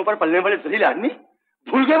 झूठे टुकड़ों पर पलने वाले जलील आदमी,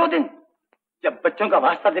 भूल गए वो दिन जब बच्चों का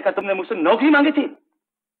वास्ता देकर तुमने मुझसे नौकरी मांगी थी?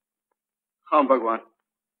 हाँ भगवान,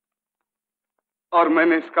 और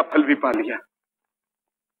मैंने इसका फल भी पा लिया।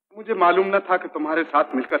 मुझे मालूम न था कि तुम्हारे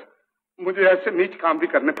साथ मिलकर मुझे ऐसे नीच काम भी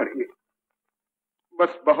करने पड़ेंगे।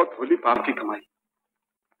 बस बहुत होली पाप की कमाई।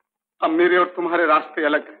 अब मेरे और तुम्हारे रास्ते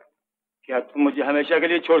अलग हैं। क्या तुम मुझे हमेशा के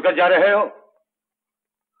लिए छोड़कर जा रहे हो?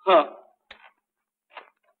 हाँ।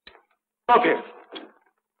 तो फिर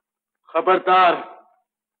खबरदार,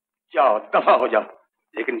 जाओ, दफा हो जाओ।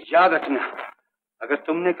 लेकिन याद रखना, अगर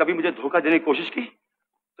तुमने कभी मुझे धोखा देने की कोशिश की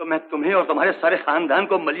तो मैं तुम्हें और तुम्हारे सारे खानदान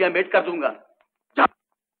को मलिया मेट कर दूंगा। जाओ।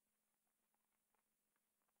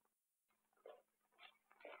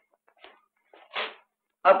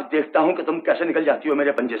 अब देखता हूं कि तुम कैसे निकल जाती हो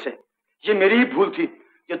मेरे पंजे से। ये मेरी ही भूल थी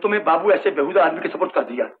कि तुम्हें बाबू ऐसे बेहुदा आदमी के सपोर्ट कर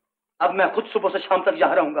दिया। अब मैं खुद सुबह से शाम तक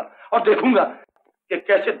यहाँ रहूंगा और देखूंगा कि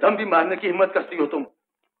कैसे दम भी मारने की हिम्मत करती हो तुम।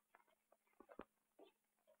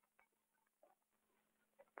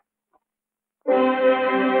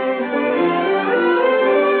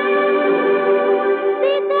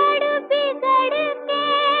 बिगड़ बिगड़ के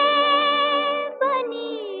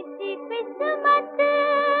बनी थी किस्मत,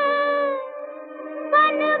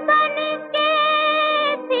 बन बन के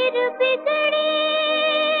फिर बिगड़ी,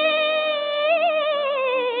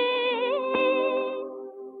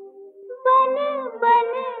 बन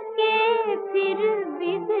बन के फिर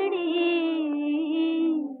बिगड़ी,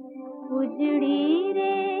 उजड़ी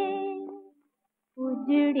रे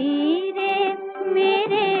उजड़ी रे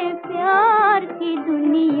मेरे प्यार की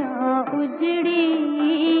दुनिया, उजड़ी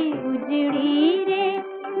उजड़ी रे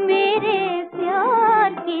मेरे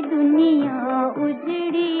प्यार की दुनिया,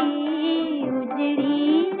 उजड़ी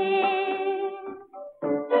उजड़ी रे।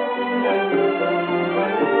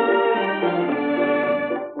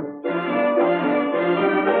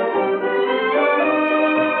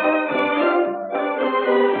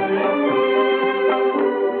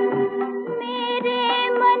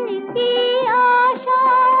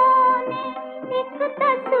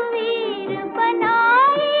 तस्वीर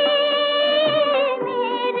बनाई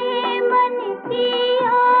मेरे मन की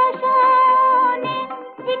आशा ने,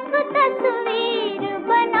 एक तस्वीर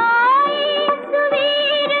बनाई,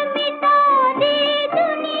 तस्वीर मिटा दी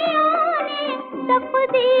दुनिया ने,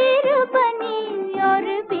 तकदीर बनी और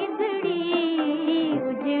बिगड़ी,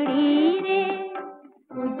 उजड़ी रे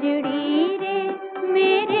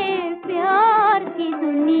मेरे प्यार की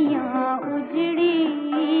दुनिया, उजड़ी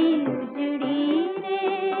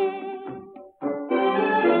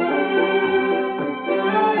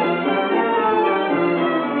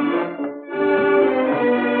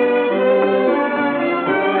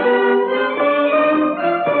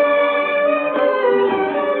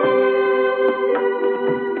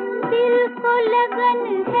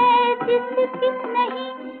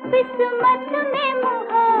किस्मत में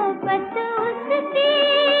मोहब्बत उसकी,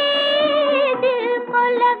 दिल को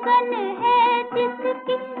लगन है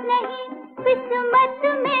जिसकी नहीं, किस्मत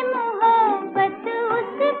में मोहब्बत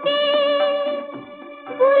उसकी।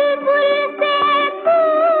 बुलबुल से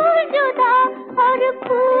फूल जुदा और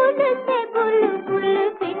फूल से बुलबुल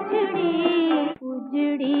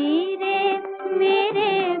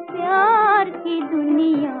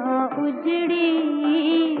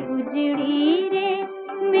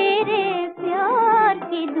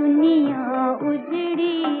दुनिया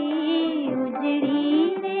उजड़ी उजड़ी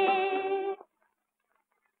रे।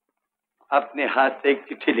 अपने हाथ से एक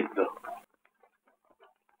चिट्ठी लिख दो।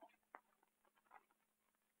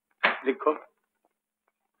 लिखो।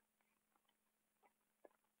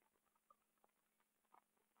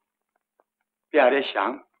 प्यारे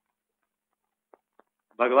श्याम,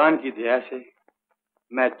 भगवान की दया से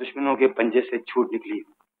मैं दुश्मनों के पंजे से छूट निकली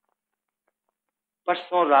हूँ।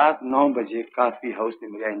 परसों रात 9 बजे काफी हाउस में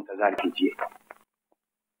मेरा इंतजार कीजिए।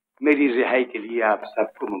 मेरी रिहाई के लिए आप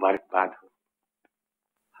सबको मुबारकबाद हो।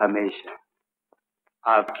 हमेशा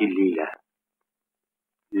आपकी लीला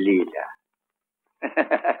लीला।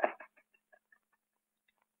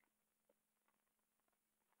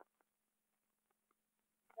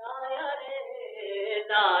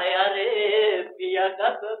 लाया रे पिया का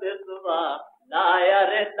तो बेसुआ, लाया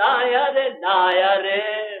रे लाया रे लाया रे।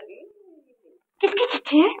 किसकी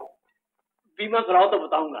चिट्ठी है? बीमा कराओ तो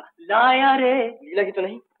बताऊंगा। लाया रे। लीला की तो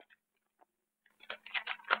नहीं?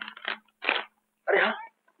 अरे हाँ,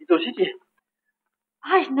 ये तो उसी की है।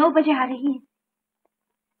 आज 9 बजे आ रही है,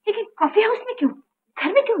 लेकिन कॉफी हाउस में क्यों?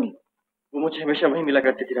 घर में क्यों नहीं? वो मुझे हमेशा वहीं मिला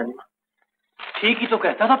करती थी रानी माँ। ठीक ही तो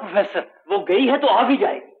कहता था प्रोफेसर, वो गई है तो आ भी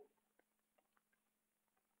जाएगी।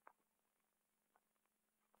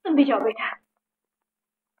 तुम भी जाओ बेटा।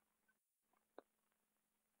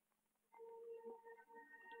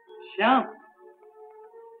 श्याम,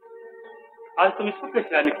 आज तुम इस वक्त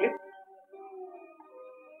कैसे आ निकले?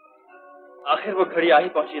 आखिर वो घड़ी आ ही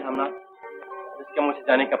पहुंची रामनाथ, जिसका मुझे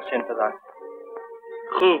जाने कब से इंतजार।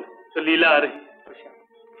 खूब, तो लीला आ रही है।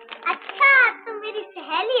 अच्छा, तो मेरी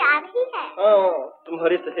सहेली आ रही है? हाँ,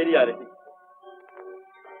 तुम्हारी सहेली आ रही।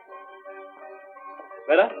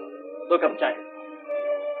 मेरा 2 कप चाय।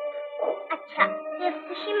 अच्छा, सिर्फ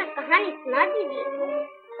खुशी में कहानी सुना दीजिए,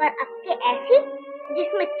 पर अब के ऐसी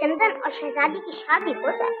जिसमें चंदन और शहजादी की शादी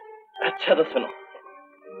हो जाए। अच्छा तो सुनो।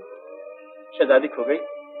 शहजादी खो गई,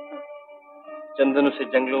 चंदन उसे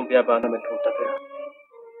जंगलों बियाबानों में ढूंढता फिरा,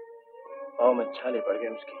 पाँव में छाले पड़ गए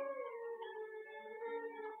उसके।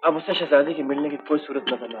 अब उसे शहजादी की मिलने की कोई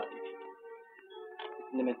सूरत नजर न आती थी।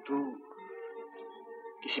 इतने में दूर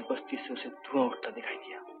किसी बस्ती से उसे धुआं उठता दिखाई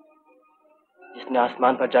दिया, जिसने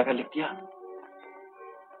आसमान पर जाकर लिख दिया,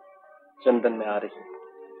 चंदन में आ रही।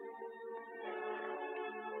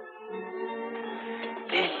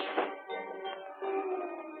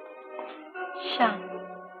 श्याम,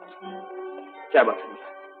 क्या बात है?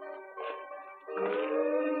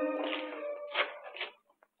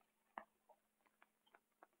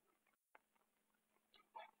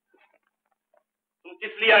 तुम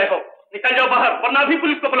किस लिए आए हो? निकल जाओ बाहर, वरना भी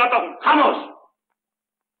पुलिस को बुलाता हूँ। खामोश!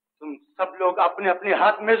 तुम सब लोग अपने अपने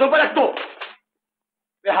हाथ मेजों पर रख दो।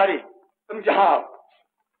 बिहारी, तुम जहाँ आओ।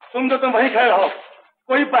 तुम वहीं खड़े रहो,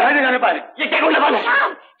 कोई बाहर नहीं जाने पाए। ये क्या गोली मार?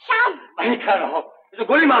 श्याम, श्याम, वहीं खड़े रहो, तो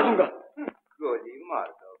गोली मार दूंगा। गोली मार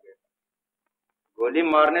दोगे? गोली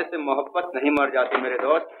मारने से मोहब्बत नहीं मर जाती मेरे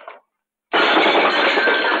दोस्त।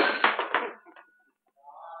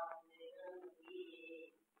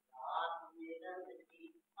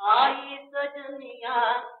 आई सजनिया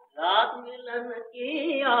रात मिलन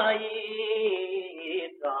की आई,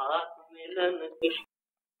 रात मिलन की।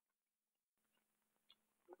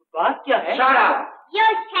 बात क्या है? यो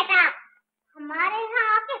शट अप। हमारे यहाँ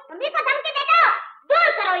आके हमें को धमकी देते हो? दूर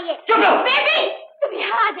करो ये। चुप रहो। बेबी, तुम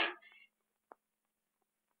यहाँ आ जाओ।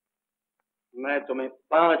 मैं तुम्हें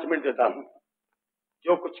 5 मिनट देता हूँ,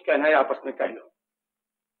 जो कुछ कहना है आपस में कह लो।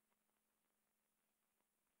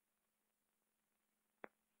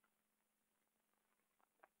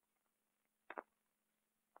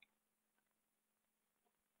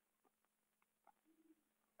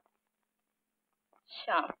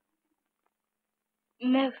 श्याम,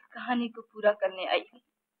 मैं उस कहानी को पूरा करने आई हूँ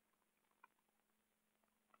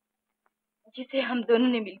जिसे हम दोनों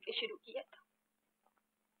ने मिलकर शुरू किया था।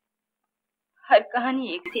 हर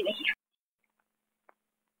कहानी एक सी नहीं,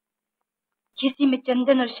 किसी में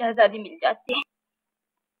चंदन और शहजादी मिल जाते हैं,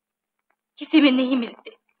 किसी में नहीं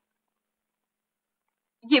मिलते।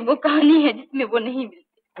 ये वो कहानी है जिसमें वो नहीं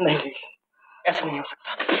मिलते। नहीं, ऐसा नहीं हो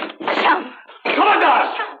सकता। श्याम,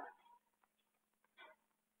 खबरदार! श्याम,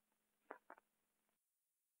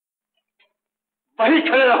 वहीं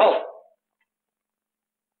खड़े रहो।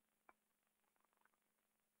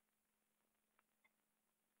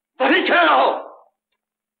 वहीं खड़े रहो।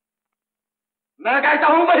 मैं कहता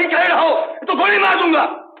हूं वहीं खड़े रहो, तो गोली मार दूंगा।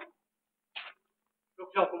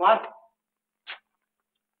 रुक जाओ कुमार।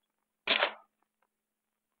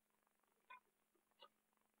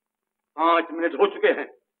 5 मिनट हो चुके हैं,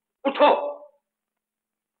 उठो।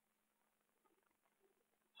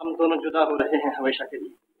 हम दोनों जुदा हो रहे हैं हमेशा के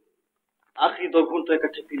लिए। आखिरी 2 घूंट तो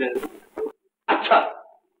इकट्ठे पी लेंगे। अच्छा,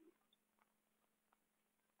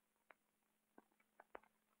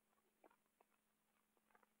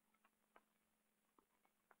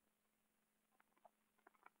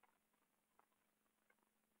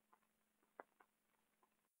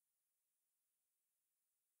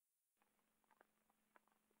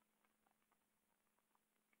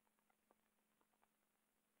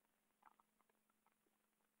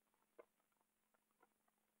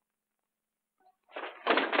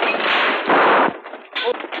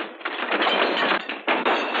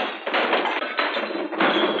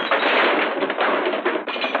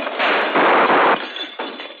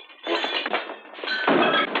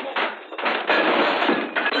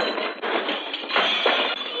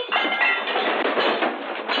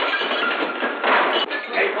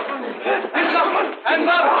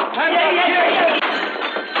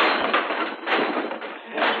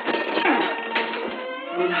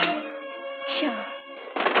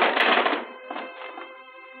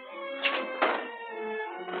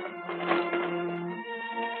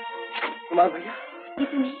 कुमार भैया,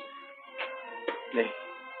 नहीं,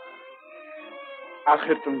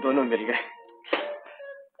 आखिर तुम दोनों मिल गए।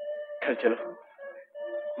 घर चलो,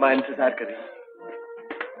 माँ इंतजार कर रही है।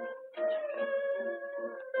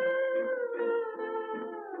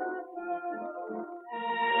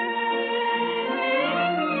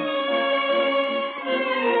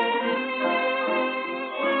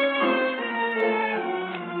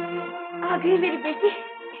 आ गई मेरी बेटी।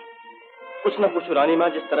 कुछ न कुछ रानी माँ,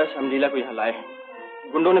 जिस तरह से हम लीला को यहाँ लाए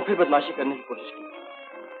हैं, गुंडों ने फिर बदमाशी करने की कोशिश की,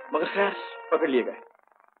 मगर खैर पकड़ लिए गए।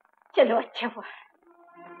 चलो अच्छा हुआ।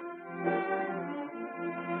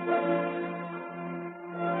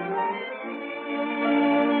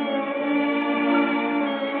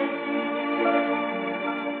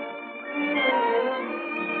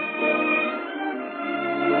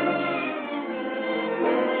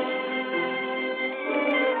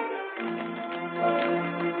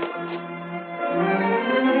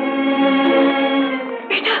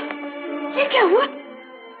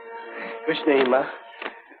 कुछ नहीं माँ,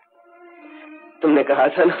 तुमने कहा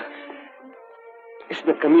था ना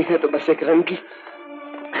इसमें कमी है तो बस एक रंग की,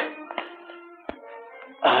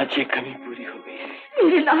 आज ये कमी पूरी हो गई है।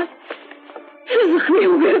 मेरे लाल, जख्मी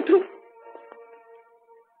हो गया तू।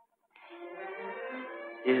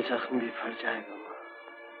 ये जख्म भी भर जाएगा माँ।